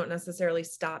maybe we don't necessarily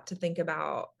stop to think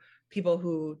about people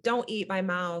who don't eat by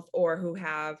mouth, or who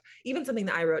have, even something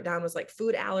that I wrote down was like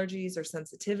food allergies or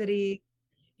sensitivity.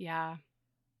 Yeah.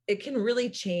 It can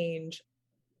really change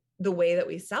the way that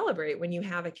we celebrate when you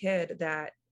have a kid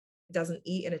that doesn't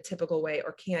eat in a typical way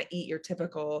or can't eat your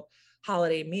typical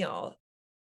holiday meal.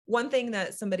 One thing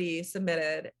that somebody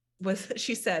submitted was,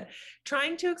 she said,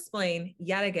 trying to explain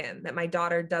yet again that my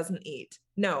daughter doesn't eat.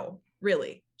 No,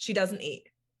 really, she doesn't eat.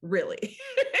 Really.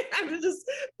 I'm just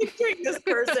picturing this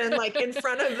person like in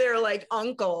front of their like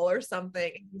uncle or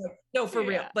something. Like, no, for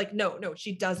real. Like, no,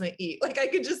 she doesn't eat. Like, I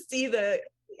could just see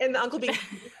and the uncle being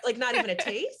like, not even a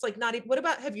taste, like not even, what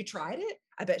about, have you tried it?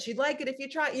 I bet she'd like it if you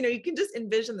try, you can just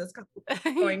envision this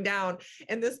going down,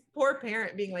 and this poor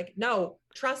parent being like, no,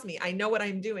 trust me, I know what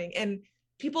I'm doing. And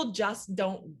people just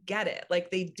don't get it. Like,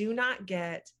 they do not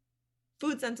get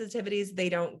food sensitivities. They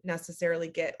don't necessarily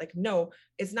get like, no,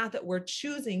 it's not that we're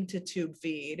choosing to tube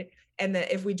feed and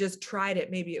that if we just tried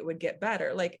it, maybe it would get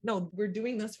better. Like, no, we're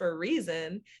doing this for a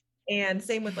reason. And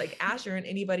same with like Asher and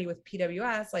anybody with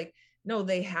PWS, like, no,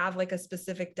 they have like a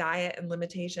specific diet and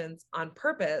limitations on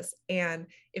purpose. And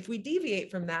if we deviate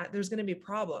from that, there's going to be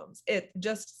problems. It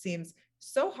just seems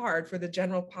so hard for the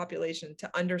general population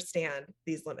to understand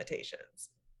these limitations.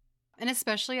 And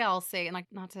especially I'll say, and like,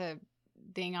 not to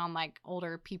ding on like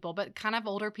older people, but kind of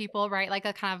older people, right? Like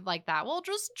a kind of like that, well,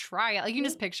 just try it. Like, you can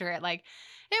just picture it. Like,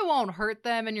 it won't hurt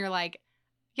them. And you're like,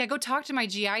 yeah, go talk to my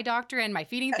GI doctor and my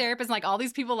feeding therapist. And like all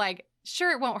these people, like,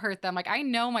 sure, it won't hurt them. Like, I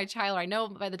know my child, I know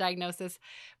by the diagnosis,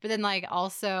 but then like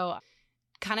also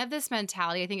kind of this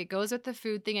mentality, I think it goes with the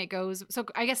food thing. It goes, so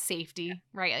I guess safety,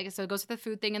 right? Like, so it goes with the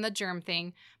food thing and the germ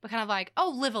thing, but kind of like,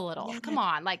 oh, live a little. Yeah. Come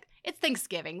on. Like, it's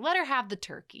Thanksgiving. Let her have the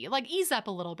turkey. Like, ease up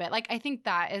a little bit. Like, I think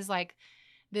that is like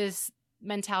this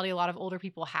mentality a lot of older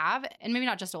people have, and maybe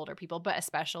not just older people, but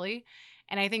especially.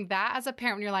 And I think that as a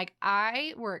parent, when you're like,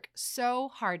 I work so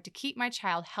hard to keep my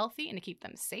child healthy and to keep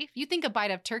them safe. You think a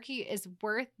bite of turkey is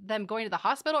worth them going to the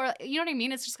hospital, or you know what I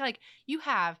mean? It's just like, you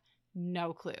have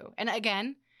no clue. And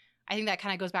again, I think that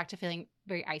kind of goes back to feeling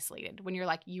very isolated when you're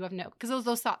like, you have no, because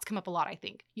those thoughts come up a lot, I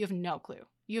think. You have no clue.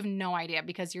 You have no idea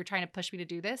because you're trying to push me to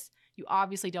do this. You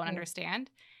obviously don't understand.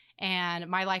 And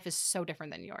my life is so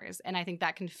different than yours. And I think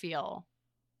that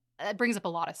it brings up a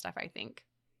lot of stuff, I think.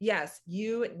 Yes,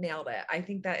 you nailed it. I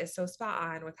think that is so spot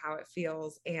on with how it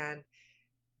feels. And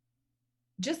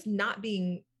just not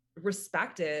being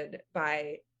respected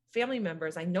by family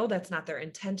members. I know that's not their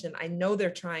intention. I know they're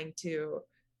trying to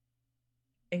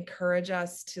encourage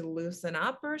us to loosen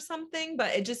up or something,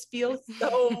 but it just feels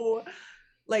so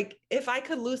like if I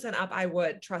could loosen up, I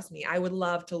would. Trust me, I would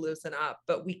love to loosen up,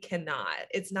 but we cannot.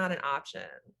 It's not an option.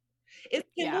 Is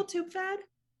Kimball tube fed?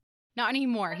 Not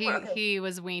anymore. He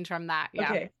was weaned from that. Yeah.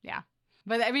 Okay. Yeah.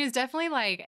 But I mean, it's definitely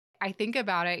like, I think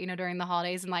about it, during the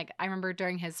holidays, and like, I remember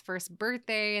during his first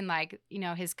birthday and like,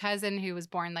 his cousin who was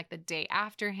born like the day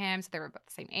after him. So they were about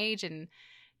the same age, and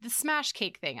the smash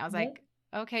cake thing. I was like,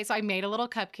 okay. So I made a little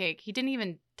cupcake. He didn't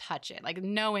even touch it, like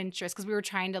no interest. Cause we were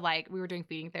trying to we were doing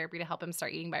feeding therapy to help him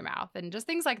start eating by mouth and just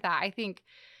things like that. I think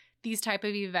these type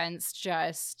of events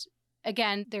just,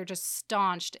 again, they're just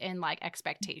staunched in like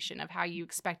expectation of how you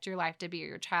expect your life to be or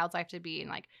your child's life to be. And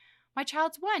like, my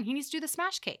child's 1. He needs to do the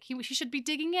smash cake. He should be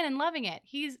digging in and loving it.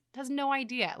 He has no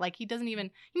idea. Like he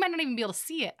might not even be able to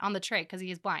see it on the tray because he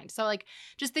is blind. So like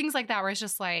just things like that where it's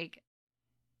just like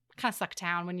kind of suck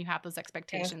down when you have those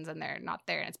expectations and they're not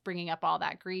there. And it's bringing up all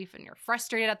that grief and you're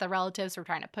frustrated at the relatives who are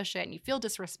trying to push it and you feel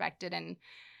disrespected. And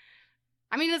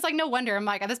I mean, it's like, no wonder. I'm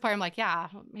like, at this point, I'm like, yeah,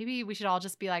 maybe we should all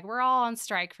just be like, we're all on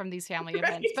strike from these family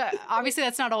events. But obviously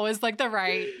that's not always like the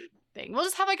right thing. We'll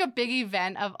just have like a big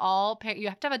event of all you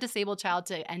have to have a disabled child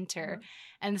to enter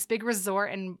and this big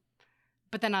resort.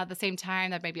 But then at the same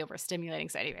time, that may be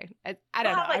overstimulating. So anyway, I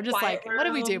don't know. I'm just like, what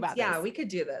do we do about this? Yeah, we could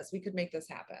do this. We could make this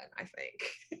happen, I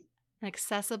think. An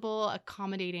accessible,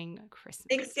 accommodating Christmas.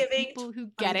 Thanksgiving. People who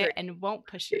get it and won't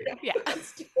push you. Yeah.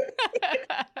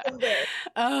 Yeah.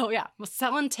 Oh, yeah. We're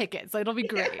selling tickets. It'll be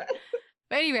great. Yeah.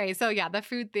 But anyway, so yeah, the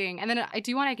food thing. And then I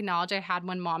do want to acknowledge I had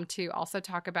one mom too also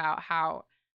talk about how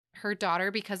her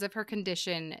daughter, because of her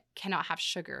condition, cannot have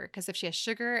sugar. Because if she has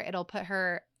sugar, it'll put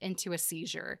her into a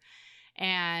seizure.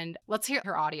 And let's hear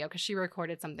her audio because she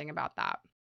recorded something about that.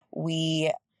 We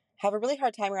have a really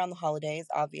hard time around the holidays.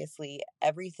 Obviously,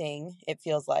 everything, it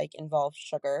feels like, involves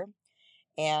sugar.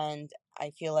 And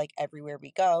I feel like everywhere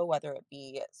we go, whether it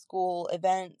be school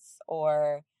events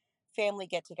or family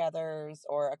get-togethers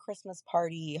or a Christmas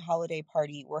party, holiday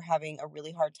party, we're having a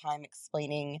really hard time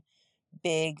explaining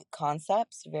big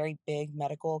concepts, very big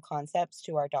medical concepts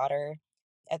to our daughter.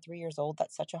 At 3 years old,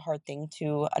 that's such a hard thing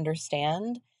to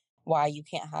understand, why you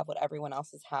can't have what everyone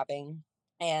else is having.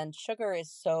 And sugar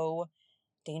is so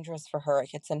dangerous for her.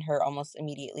 It gets in her almost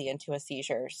immediately into a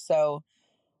seizure. So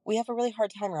we have a really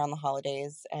hard time around the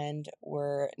holidays, and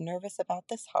we're nervous about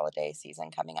this holiday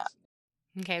season coming up.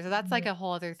 Okay, so that's like a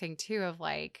whole other thing too of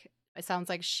like, it sounds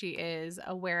like she is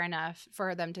aware enough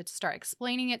for them to start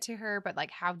explaining it to her, but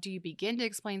like, how do you begin to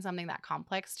explain something that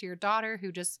complex to your daughter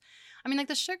who just, I mean, like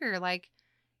the sugar, like,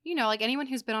 like anyone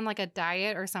who's been on like a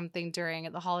diet or something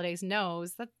during the holidays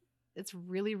knows that it's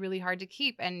really, really hard to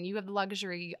keep. And you have the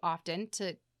luxury often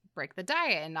to break the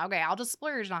diet and okay, I'll just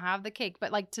splurge and I'll have the cake.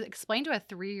 But like to explain to a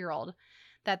 3-year-old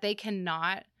that they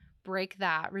cannot break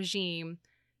that regime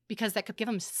because that could give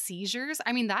them seizures.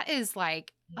 I mean, that is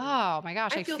like, oh my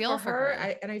gosh, I feel for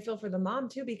her. And I feel for the mom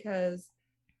too, because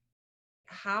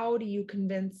how do you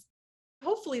convince,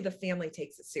 hopefully the family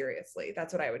takes it seriously.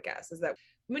 That's what I would guess, is that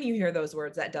when you hear those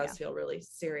words, that does feel really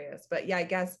serious. But yeah, I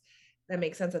guess that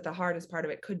makes sense that the hardest part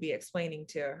of it could be explaining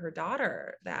to her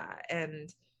daughter that and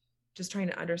just trying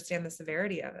to understand the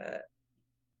severity of it.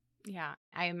 Yeah.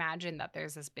 I imagine that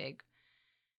there's this big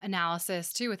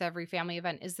analysis too with every family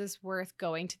event. Is this worth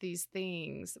going to these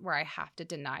things where I have to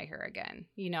deny her again?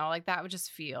 Like that would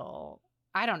just feel,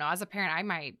 I don't know. As a parent, I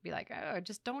might be like, oh, I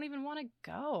just don't even want to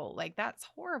go. Like, that's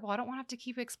horrible. I don't want to have to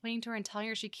keep explaining to her and telling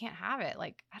her she can't have it.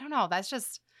 Like, I don't know.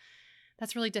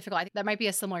 That's really difficult. I think that might be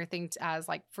a similar thing as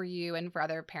like for you and for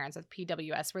other parents with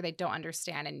PWS where they don't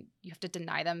understand and you have to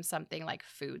deny them something like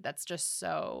food. That's just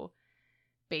so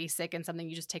basic and something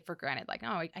you just take for granted. Like,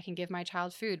 oh, I can give my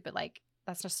child food, but like,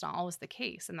 that's just not always the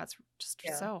case. And that's just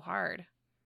so hard.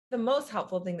 The most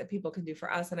helpful thing that people can do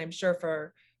for us, and I'm sure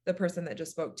for the person that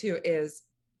just spoke too, is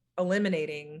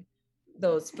eliminating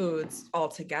those foods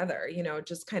altogether,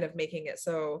 just kind of making it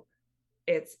so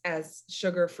it's as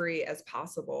sugar-free as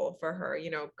possible for her,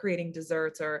 creating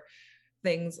desserts or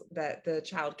things that the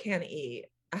child can eat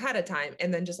ahead of time.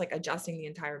 And then just like adjusting the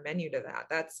entire menu to that.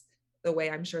 That's the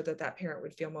way I'm sure that parent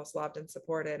would feel most loved and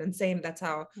supported. And same, that's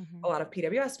how a lot of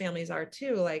PWS families are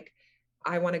too. Like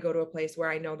I want to go to a place where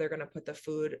I know they're going to put the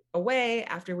food away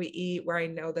after we eat, where I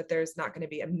know that there's not going to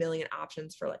be a million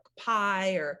options for like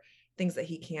pie or things that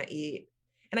he can't eat.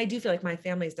 And I do feel like my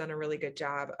family's done a really good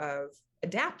job of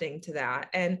adapting to that.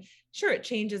 And sure, it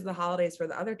changes the holidays for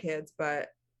the other kids, but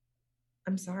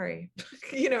I'm sorry,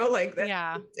 like that.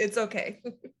 Yeah. It's okay.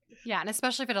 Yeah. And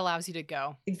especially if it allows you to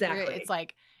go. Exactly. It's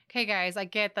like, okay, guys, I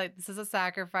get that this is a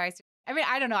sacrifice. I mean,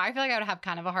 I don't know. I feel like I would have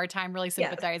kind of a hard time really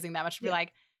sympathizing that much to be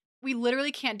like, we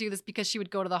literally can't do this because she would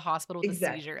go to the hospital with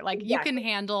a seizure. Like you can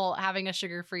handle having a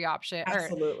sugar-free option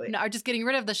Absolutely. or just getting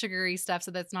rid of the sugary stuff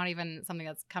so that's not even something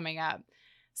that's coming up.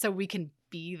 So we can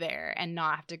be there and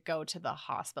not have to go to the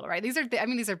hospital, right? These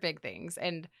are big things.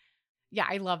 And yeah,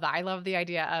 I love that. I love the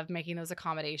idea of making those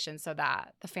accommodations so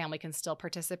that the family can still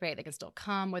participate. They can still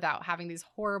come without having these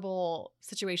horrible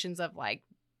situations of like,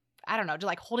 I don't know, just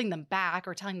like holding them back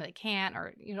or telling them they can't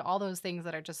or, all those things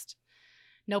that are just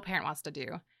no parent wants to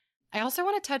do. I also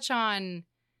want to touch on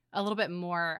a little bit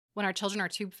more when our children are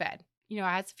tube fed.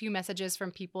 I had a few messages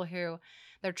from people who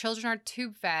their children are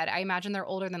tube fed. I imagine they're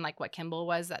older than like what Kimball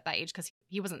was at that age because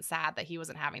he wasn't sad that he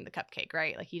wasn't having the cupcake,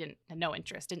 right? Like he had no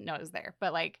interest, didn't know it was there.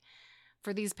 But like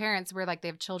for these parents where like they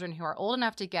have children who are old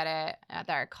enough to get it, that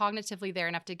are cognitively there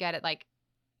enough to get it, like,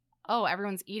 oh,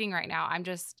 everyone's eating right now. I'm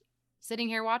just sitting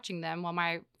here watching them while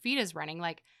my feed is running.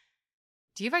 Like,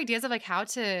 do you have ideas of like how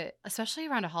to, especially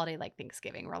around a holiday like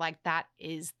Thanksgiving, where like that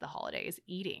is the holidays,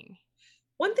 eating?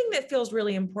 One thing that feels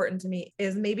really important to me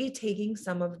is maybe taking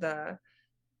some of the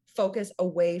focus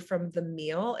away from the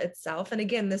meal itself. And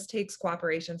again, this takes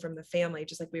cooperation from the family,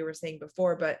 just like we were saying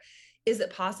before, but is it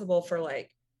possible for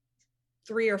like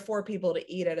 3 or 4 people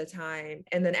to eat at a time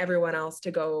and then everyone else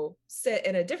to go sit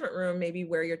in a different room, maybe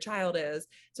where your child is?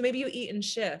 So maybe you eat in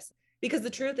shifts, because the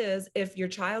truth is, if your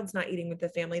child's not eating with the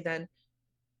family, then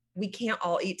we can't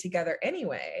all eat together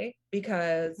anyway,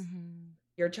 because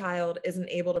your child isn't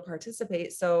able to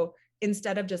participate. So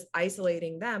instead of just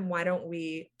isolating them, why don't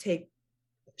we take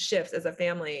shifts as a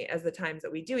family as the times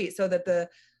that we do eat, so that the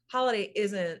holiday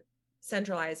isn't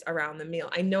centralized around the meal?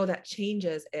 I know that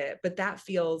changes it, but that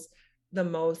feels the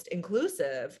most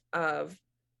inclusive of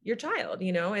your child,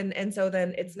 and so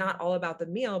then it's not all about the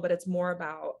meal, but it's more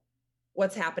about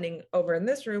what's happening over in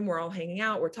this room. We're all hanging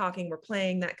out, we're talking, we're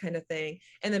playing, that kind of thing.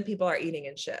 And then people are eating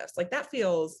in shifts. Like that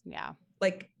feels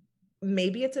like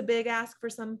maybe it's a big ask for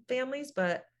some families,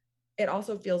 but it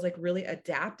also feels like really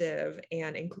adaptive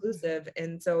and inclusive.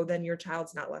 And so then your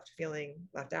child's not left feeling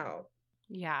left out.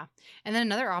 Yeah. And then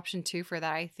another option too for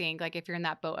that, I think, like if you're in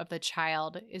that boat of the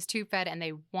child is tube fed and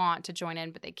they want to join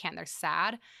in, but they can't, they're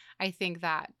sad. I think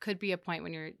that could be a point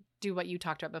when you're do what you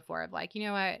talked about before of like, you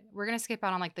know what, we're going to skip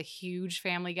out on like the huge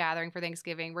family gathering for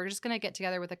Thanksgiving. We're just going to get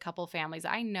together with a couple families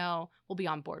I know will be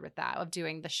on board with that, of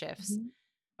doing the shifts.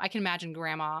 I can imagine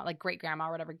grandma, like great grandma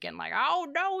or whatever, getting like, oh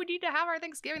no, we need to have our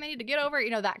Thanksgiving. They need to get over,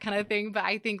 that kind of thing. But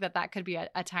I think that could be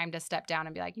a time to step down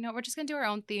and be like, we're just going to do our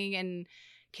own thing and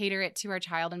cater it to our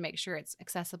child and make sure it's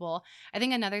accessible. I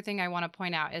think another thing I want to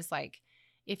point out is like,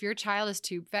 if your child is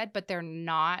tube fed, but they're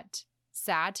not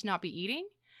sad to not be eating,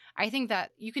 I think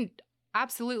that you can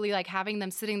absolutely like having them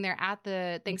sitting there at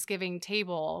the Thanksgiving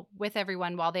table with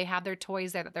everyone while they have their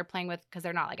toys there that they're playing with, because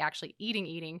they're not like actually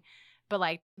eating, but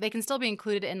like they can still be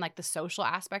included in like the social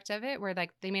aspect of it, where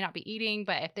like they may not be eating,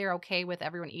 but if they're okay with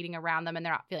everyone eating around them and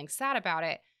they're not feeling sad about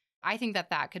it, I think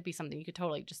that could be something you could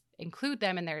totally just include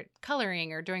them in their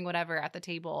coloring or doing whatever at the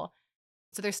table.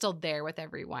 So they're still there with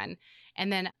everyone.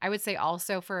 And then I would say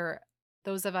also for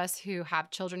those of us who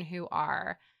have children who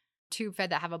are tube fed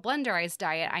that have a blenderized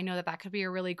diet, I know that could be a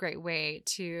really great way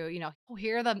to,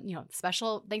 here are the,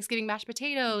 special Thanksgiving mashed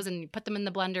potatoes, and you put them in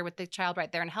the blender with the child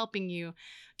right there and helping you.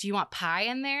 Do you want pie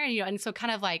in there? And so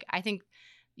kind of like, I think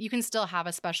you can still have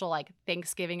a special like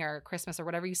Thanksgiving or Christmas or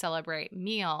whatever you celebrate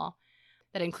meal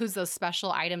that includes those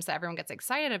special items that everyone gets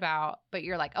excited about, but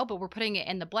you're like, oh, but we're putting it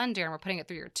in the blender and we're putting it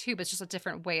through your tube. It's just a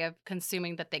different way of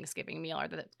consuming the Thanksgiving meal or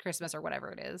the Christmas or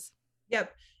whatever it is.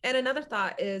 Yep. And another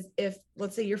thought is, if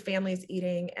let's say your family's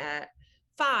eating at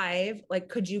 5, like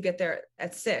could you get there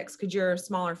at 6? Could your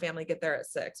smaller family get there at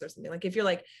 6 or something? Like if you're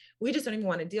like, we just don't even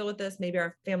want to deal with this, maybe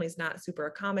our family's not super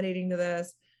accommodating to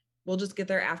this, we'll just get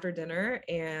there after dinner.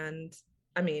 And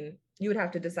I mean, you would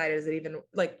have to decide, is it even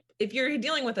like, if you're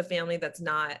dealing with a family that's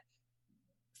not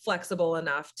flexible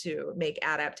enough to make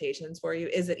adaptations for you,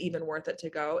 is it even worth it to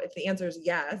go? If the answer is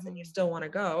yes, and you still want to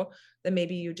go, then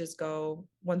maybe you just go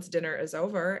once dinner is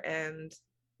over and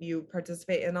you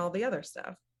participate in all the other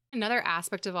stuff. Another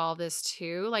aspect of all of this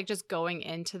too, like just going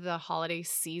into the holiday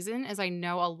season, is I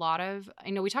know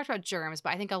we talked about germs,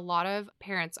 but I think a lot of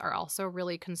parents are also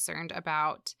really concerned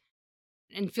about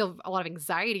and feel a lot of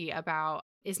anxiety about,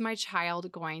 is my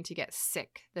child going to get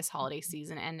sick this holiday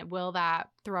season? And will that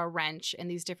throw a wrench in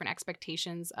these different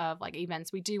expectations of like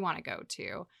events we do want to go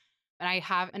to? And I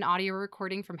have an audio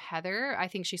recording from Heather. I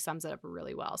think she sums it up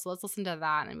really well. So let's listen to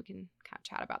that and we can kind of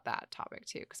chat about that topic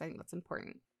too, because I think that's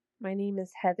important. My name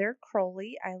is Heather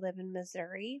Crowley. I live in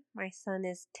Missouri. My son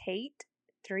is Tate,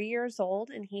 3 years old,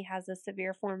 and he has a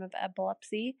severe form of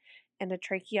epilepsy and a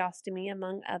tracheostomy,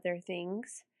 among other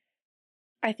things.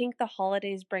 I think the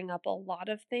holidays bring up a lot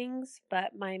of things,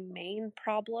 but my main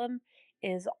problem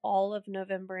is all of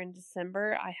November and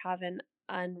December. I have an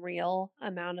unreal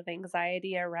amount of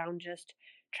anxiety around just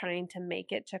trying to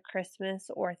make it to Christmas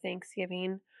or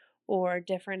Thanksgiving or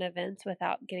different events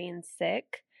without getting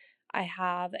sick. I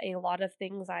have a lot of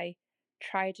things I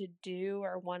try to do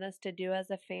or want us to do as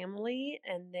a family,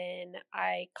 and then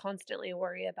I constantly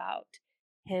worry about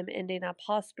him ending up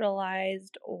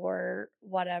hospitalized or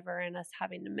whatever and us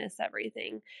having to miss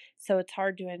everything. So it's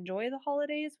hard to enjoy the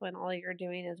holidays when all you're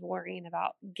doing is worrying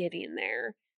about getting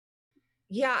there.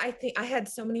 Yeah, I think I had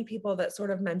so many people that sort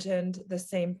of mentioned the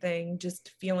same thing,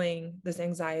 just feeling this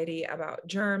anxiety about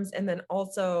germs. And then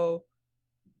also,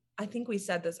 I think we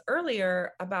said this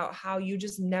earlier about how you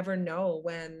just never know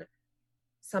when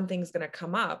something's going to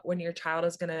come up, when your child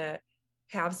is going to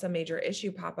have some major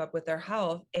issue pop up with their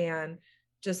health, and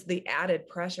just the added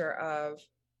pressure of,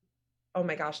 oh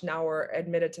my gosh, now we're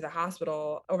admitted to the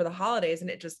hospital over the holidays.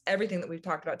 And it just, everything that we've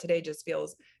talked about today just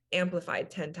feels amplified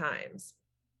 10 times.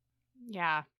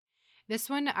 Yeah. This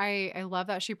one, I love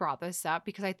that she brought this up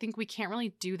because I think we can't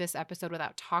really do this episode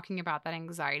without talking about that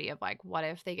anxiety of like, what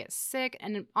if they get sick?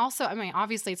 And also, I mean,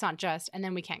 obviously it's not just, and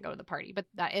then we can't go to the party, but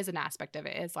that is an aspect of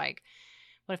it. Is like,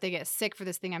 what if they get sick for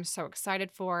this thing I'm so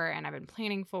excited for and I've been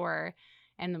planning for,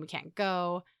 and then we can't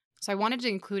go? So I wanted to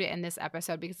include it in this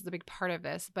episode because it's a big part of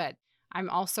this, but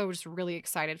I'm also just really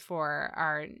excited for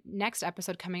our next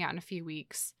episode coming out in a few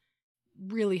weeks,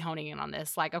 really honing in on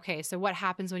this. Like, okay, so what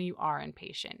happens when you are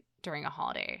impatient during a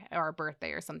holiday or a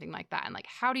birthday or something like that? And like,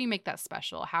 how do you make that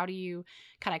special? How do you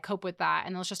kind of cope with that?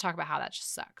 And let's just talk about how that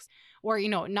just sucks. Or, you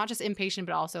know, not just impatient,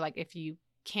 but also like if you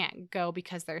can't go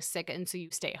because they're sick and so you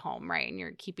stay home, right? And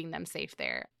you're keeping them safe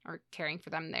there or caring for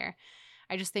them there.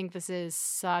 I just think this is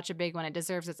such a big one. It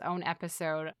deserves its own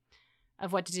episode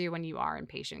of what to do when you are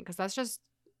impatient, because it's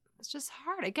just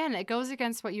hard. Again, it goes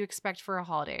against what you expect for a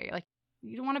holiday. Like,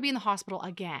 you don't want to be in the hospital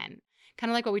again.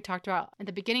 Kind of like what we talked about at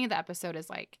the beginning of the episode is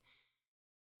like,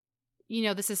 you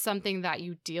know, this is something that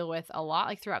you deal with a lot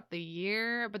like throughout the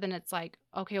year, but then it's like,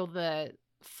 okay, well, the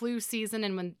flu season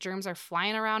and when germs are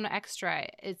flying around extra,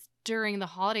 it's during the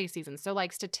holiday season. So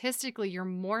like statistically, you're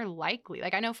more likely,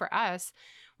 like I know for us,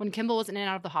 when Kimball was in and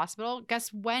out of the hospital,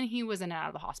 guess when he was in and out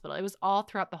of the hospital? It was all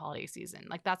throughout the holiday season.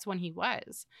 Like that's when he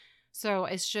was. So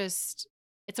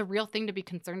it's a real thing to be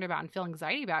concerned about and feel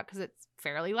anxiety about because it's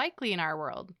fairly likely in our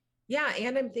world. Yeah.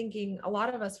 And I'm thinking a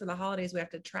lot of us for the holidays, we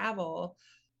have to travel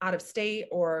out of state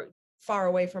or far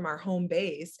away from our home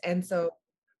base. And so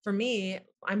for me,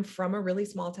 I'm from a really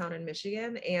small town in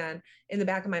Michigan. And in the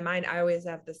back of my mind, I always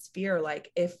have this fear, like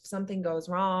if something goes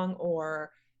wrong or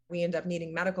we end up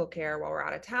needing medical care while we're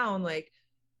out of town, like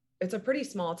it's a pretty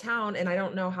small town and I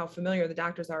don't know how familiar the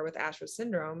doctors are with Asher's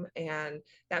syndrome. And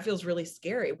that feels really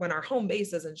scary when our home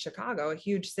base is in Chicago, a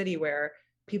huge city where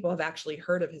people have actually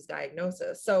heard of his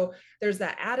diagnosis. So there's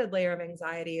that added layer of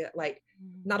anxiety, like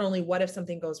not only what if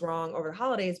something goes wrong over the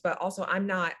holidays, but also I'm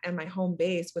not at my home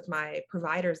base with my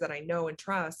providers that I know and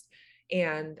trust.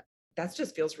 And that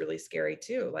just feels really scary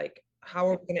too. Like, how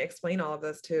are we going to explain all of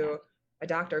this to a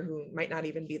doctor who might not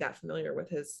even be that familiar with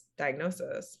his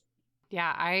diagnosis?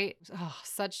 Yeah,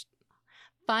 such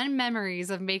fun memories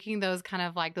of making those kind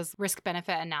of like those risk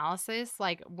benefit analysis.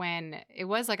 Like when it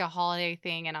was like a holiday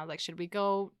thing and I was like, should we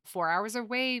go 4 hours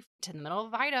away to the middle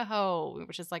of Idaho,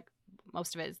 which is like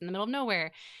most of it is in the middle of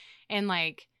nowhere. And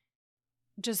like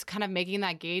just kind of making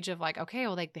that gauge of like, okay,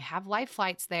 well, like they have life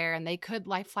flights there and they could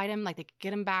life flight him. Like they could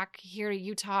get him back here to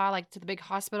Utah, like to the big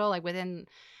hospital, like within,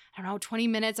 I don't know, 20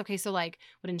 minutes. Okay. So like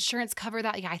would insurance cover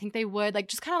that? Yeah, I think they would. Like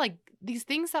just kind of like these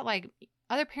things that like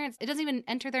other parents, it doesn't even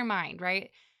enter their mind, right?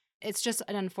 It's just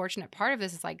an unfortunate part of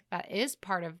this is like, that is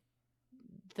part of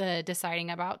the deciding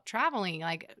about traveling.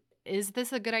 Like, is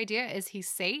this a good idea? Is he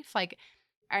safe? Like,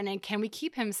 and then can we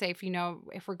keep him safe, you know,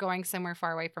 if we're going somewhere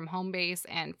far away from home base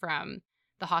and from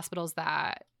the hospitals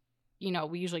that, you know,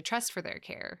 we usually trust for their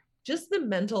care? Just the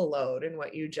mental load in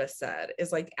what you just said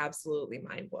is like absolutely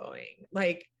mind blowing.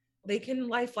 Like they can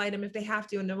life flight him if they have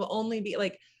to, and it will only be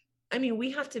like, I mean,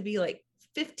 we have to be like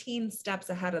 15 steps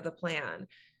ahead of the plan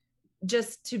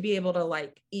just to be able to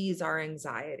like ease our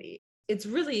anxiety. It's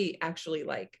really actually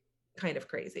like kind of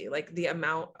crazy. Like the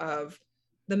amount of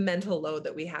the mental load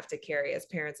that we have to carry as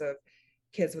parents of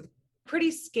kids with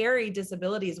pretty scary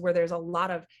disabilities, where there's a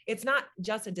lot of, it's not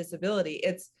just a disability,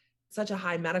 it's such a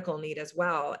high medical need as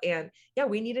well. And yeah,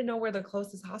 we need to know where the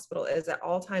closest hospital is at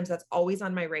all times. That's always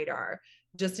on my radar,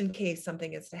 just in case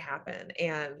something is to happen.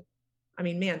 And I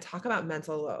mean, man, talk about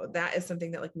mental load. That is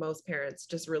something that like most parents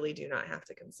just really do not have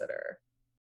to consider.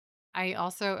 I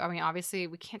mean, obviously,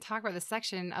 we can't talk about this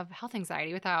section of health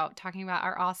anxiety without talking about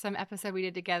our awesome episode we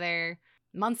did together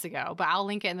months ago, but I'll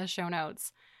link it in the show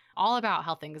notes, all about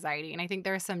health anxiety. And I think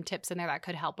there are some tips in there that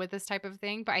could help with this type of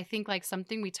thing. But I think like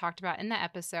something we talked about in the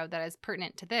episode that is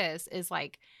pertinent to this is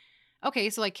like, okay,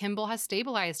 so like Kimball has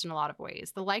stabilized in a lot of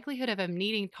ways. The likelihood of him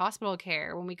needing hospital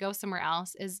care when we go somewhere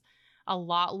else is a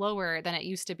lot lower than it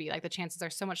used to be. Like the chances are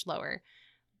so much lower.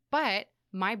 But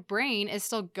my brain is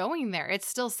still going there. It's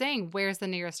still saying, where's the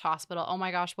nearest hospital? Oh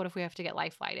my gosh, what if we have to get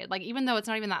life flighted? Like, even though it's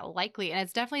not even that likely, and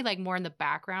it's definitely like more in the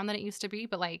background than it used to be.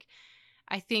 But like,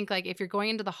 I think like if you're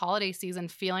going into the holiday season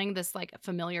feeling this like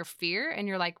familiar fear and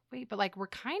you're like, wait, but like we're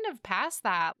kind of past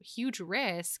that huge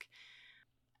risk.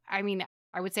 I mean,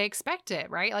 I would say expect it,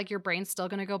 right? Like your brain's still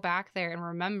going to go back there and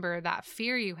remember that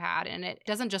fear you had. And it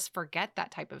doesn't just forget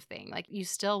that type of thing. Like you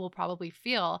still will probably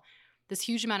feel this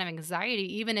huge amount of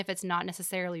anxiety, even if it's not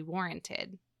necessarily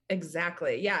warranted.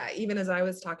 Exactly. Yeah. Even as I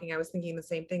was talking, I was thinking the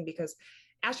same thing, because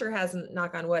Asher hasn't,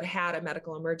 knock on wood, had a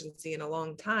medical emergency in a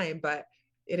long time, but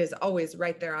it is always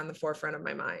right there on the forefront of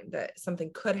my mind that something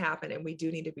could happen and we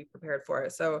do need to be prepared for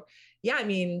it. So yeah, I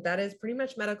mean, that is pretty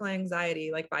much medical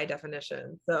anxiety, like by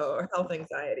definition. So, or health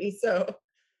anxiety. So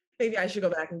maybe I should go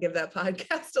back and give that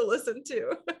podcast a listen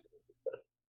to.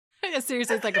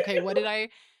 Seriously, it's like, okay, what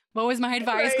was my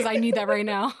advice? Because I need that right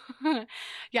now.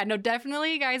 Yeah, no,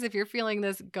 definitely, guys, if you're feeling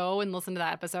this, go and listen to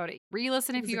that episode.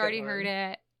 Re-listen if you already heard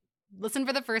it. Listen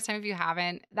for the first time if you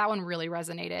haven't. That one really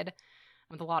resonated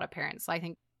with a lot of parents. So I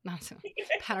think, not to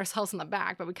pat ourselves on the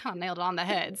back, but we kind of nailed it on the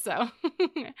head.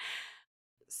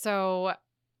 So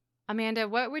Amanda,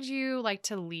 what would you like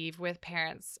to leave with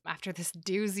parents after this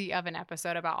doozy of an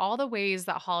episode about all the ways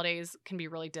that holidays can be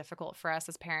really difficult for us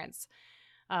as parents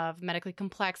of medically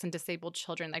complex and disabled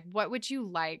children? Like, what would you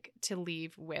like to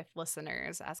leave with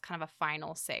listeners as kind of a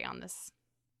final say on this?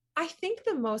 I think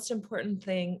the most important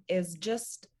thing is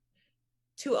just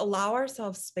to allow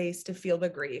ourselves space to feel the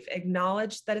grief,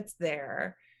 acknowledge that it's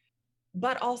there,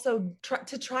 but also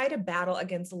try to battle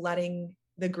against letting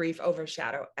the grief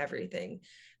overshadow everything.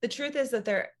 The truth is that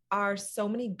there are so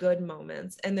many good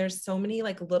moments and there's so many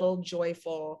like little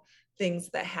joyful things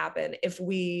that happen if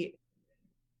we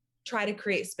try to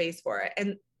create space for it.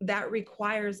 And that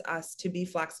requires us to be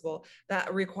flexible.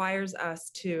 That requires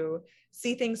us to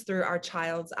see things through our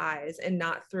child's eyes and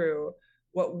not through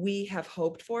what we have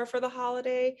hoped for the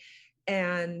holiday.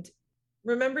 And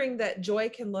remembering that joy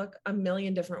can look a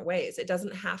million different ways. It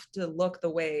doesn't have to look the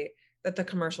way that the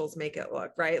commercials make it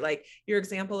look, right? Like your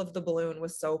example of the balloon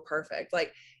was so perfect.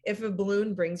 Like if a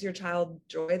balloon brings your child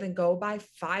joy, then go buy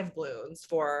 5 balloons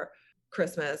for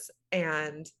Christmas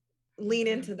and lean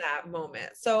into that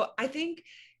moment. So I think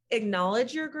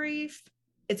acknowledge your grief.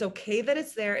 It's okay that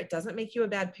it's there. It doesn't make you a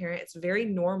bad parent. It's very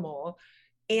normal.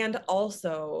 And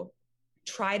also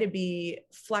try to be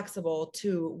flexible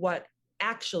to what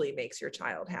actually makes your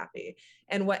child happy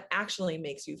and what actually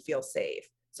makes you feel safe.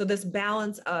 So this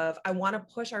balance of, I want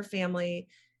to push our family.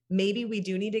 Maybe we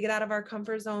do need to get out of our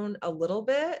comfort zone a little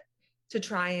bit to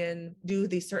try and do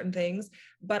these certain things.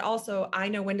 But also I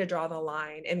know when to draw the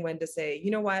line and when to say,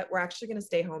 you know what, we're actually going to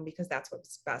stay home because that's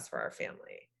what's best for our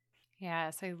family.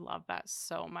 Yes, I love that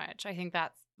so much. I think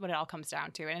that's what it all comes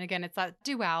down to. And again, it's that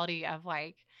duality of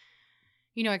like,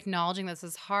 you know, acknowledging this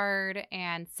is hard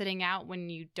and sitting out when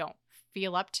you don't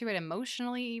feel up to it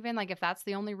emotionally, even like if that's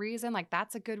the only reason, like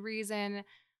that's a good reason.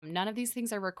 None of these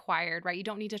things are required, right? You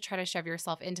don't need to try to shove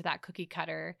yourself into that cookie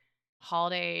cutter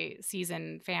holiday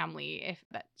season family if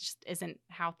that just isn't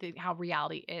how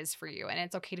reality is for you. And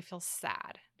it's okay to feel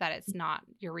sad that it's not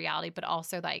your reality, but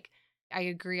also like, I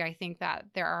agree. I think that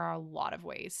there are a lot of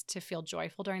ways to feel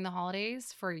joyful during the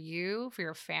holidays for you, for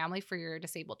your family, for your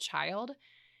disabled child.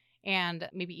 And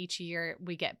maybe each year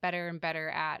we get better and better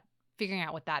at figuring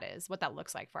out what that is, what that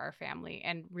looks like for our family,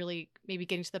 and really maybe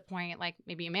getting to the point like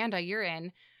maybe Amanda, you're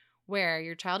in, where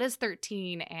your child is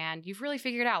 13 and you've really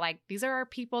figured out like these are our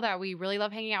people that we really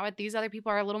love hanging out with. These other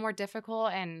people are a little more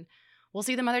difficult and we'll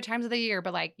see them other times of the year.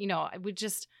 But like, you know,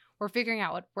 we're figuring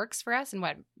out what works for us and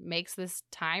what makes this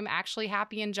time actually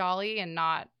happy and jolly and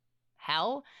not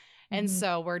hell. And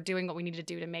so we're doing what we need to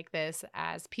do to make this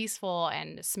as peaceful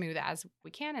and smooth as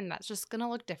we can. And that's just going to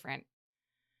look different.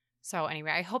 So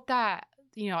anyway, I hope that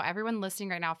everyone listening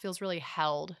right now feels really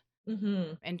held.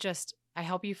 Mm-hmm. And just, I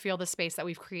hope you feel the space that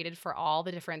we've created for all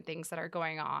the different things that are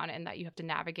going on and that you have to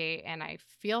navigate. And I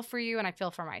feel for you and I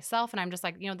feel for myself. And I'm just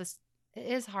like, this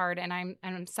is hard. And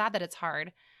I'm sad that it's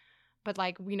hard. But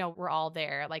like, we know we're all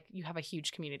there. Like, you have a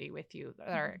huge community with you that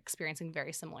are experiencing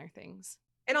very similar things.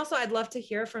 And also, I'd love to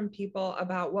hear from people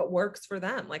about what works for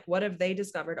them. Like, what have they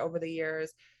discovered over the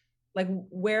years? Like,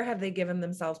 where have they given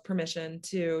themselves permission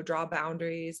to draw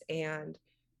boundaries, and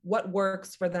what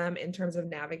works for them in terms of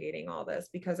navigating all this?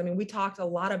 Because, I mean, we talked a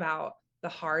lot about the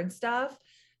hard stuff,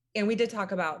 and we did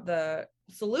talk about the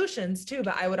solutions too.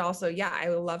 But I would also, I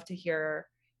would love to hear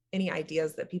any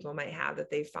ideas that people might have that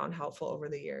they've found helpful over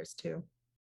the years too.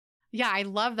 Yeah, I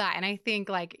love that. And I think,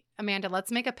 like, Amanda,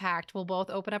 let's make a pact. We'll both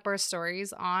open up our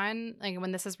stories on, like,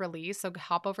 when this is released. So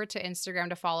hop over to Instagram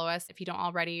to follow us if you don't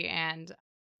already, and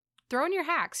throw in your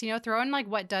hacks, throw in like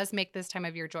what does make this time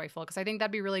of year joyful. Because I think that'd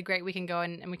be really great. We can go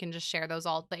and we can just share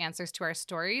all the answers to our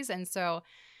stories. And so,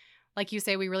 like you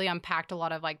say, we really unpacked a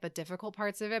lot of like the difficult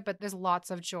parts of it, but there's lots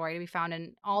of joy to be found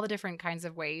in all the different kinds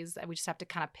of ways that we just have to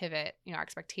kind of pivot, our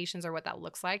expectations or what that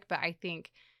looks like. But I think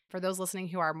for those listening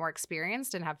who are more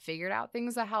experienced and have figured out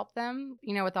things that help them,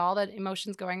 with all the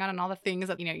emotions going on and all the things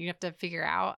that, you have to figure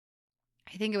out,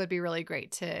 I think it would be really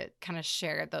great to kind of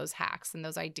share those hacks and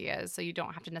those ideas so you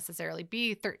don't have to necessarily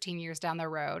be 13 years down the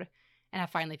road and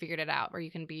have finally figured it out, where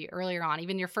you can be earlier on,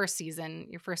 even your first season,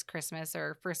 your first Christmas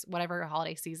or first whatever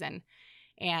holiday season,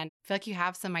 and feel like you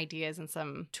have some ideas and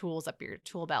some tools up your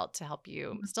tool belt to help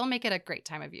you still make it a great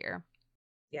time of year.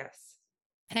 Yes.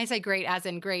 And I say great as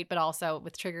in great, but also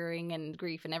with triggering and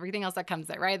grief and everything else that comes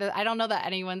with it, right? I don't know that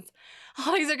anyone's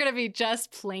holidays are going to be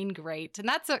just plain great. And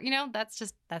that's,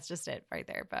 that's just it right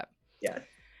there. But yeah.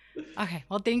 Okay.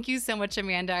 Well, thank you so much,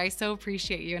 Amanda. I so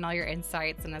appreciate you and all your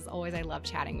insights. And as always, I love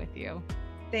chatting with you.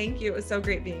 Thank you. It was so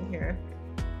great being here.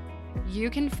 You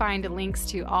can find links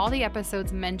to all the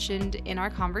episodes mentioned in our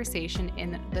conversation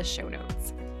in the show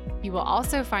notes. You will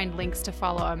also find links to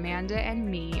follow Amanda and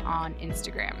me on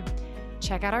Instagram.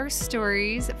 Check out our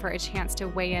stories for a chance to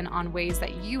weigh in on ways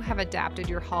that you have adapted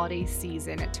your holiday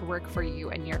season to work for you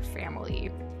and your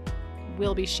family.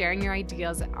 We'll be sharing your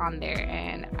ideas on there,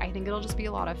 and I think it'll just be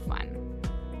a lot of fun.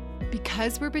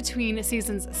 Because we're between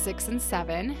seasons 6 and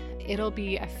 7, it'll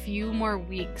be a few more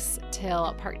weeks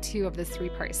till part 2 of this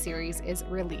 3-part series is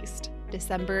released,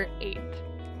 December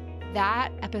 8th.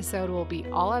 That episode will be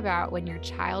all about when your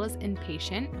child is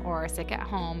inpatient or sick at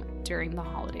home during the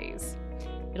holidays.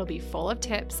 It'll be full of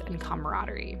tips and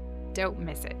camaraderie. Don't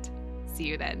miss it. See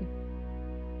you then.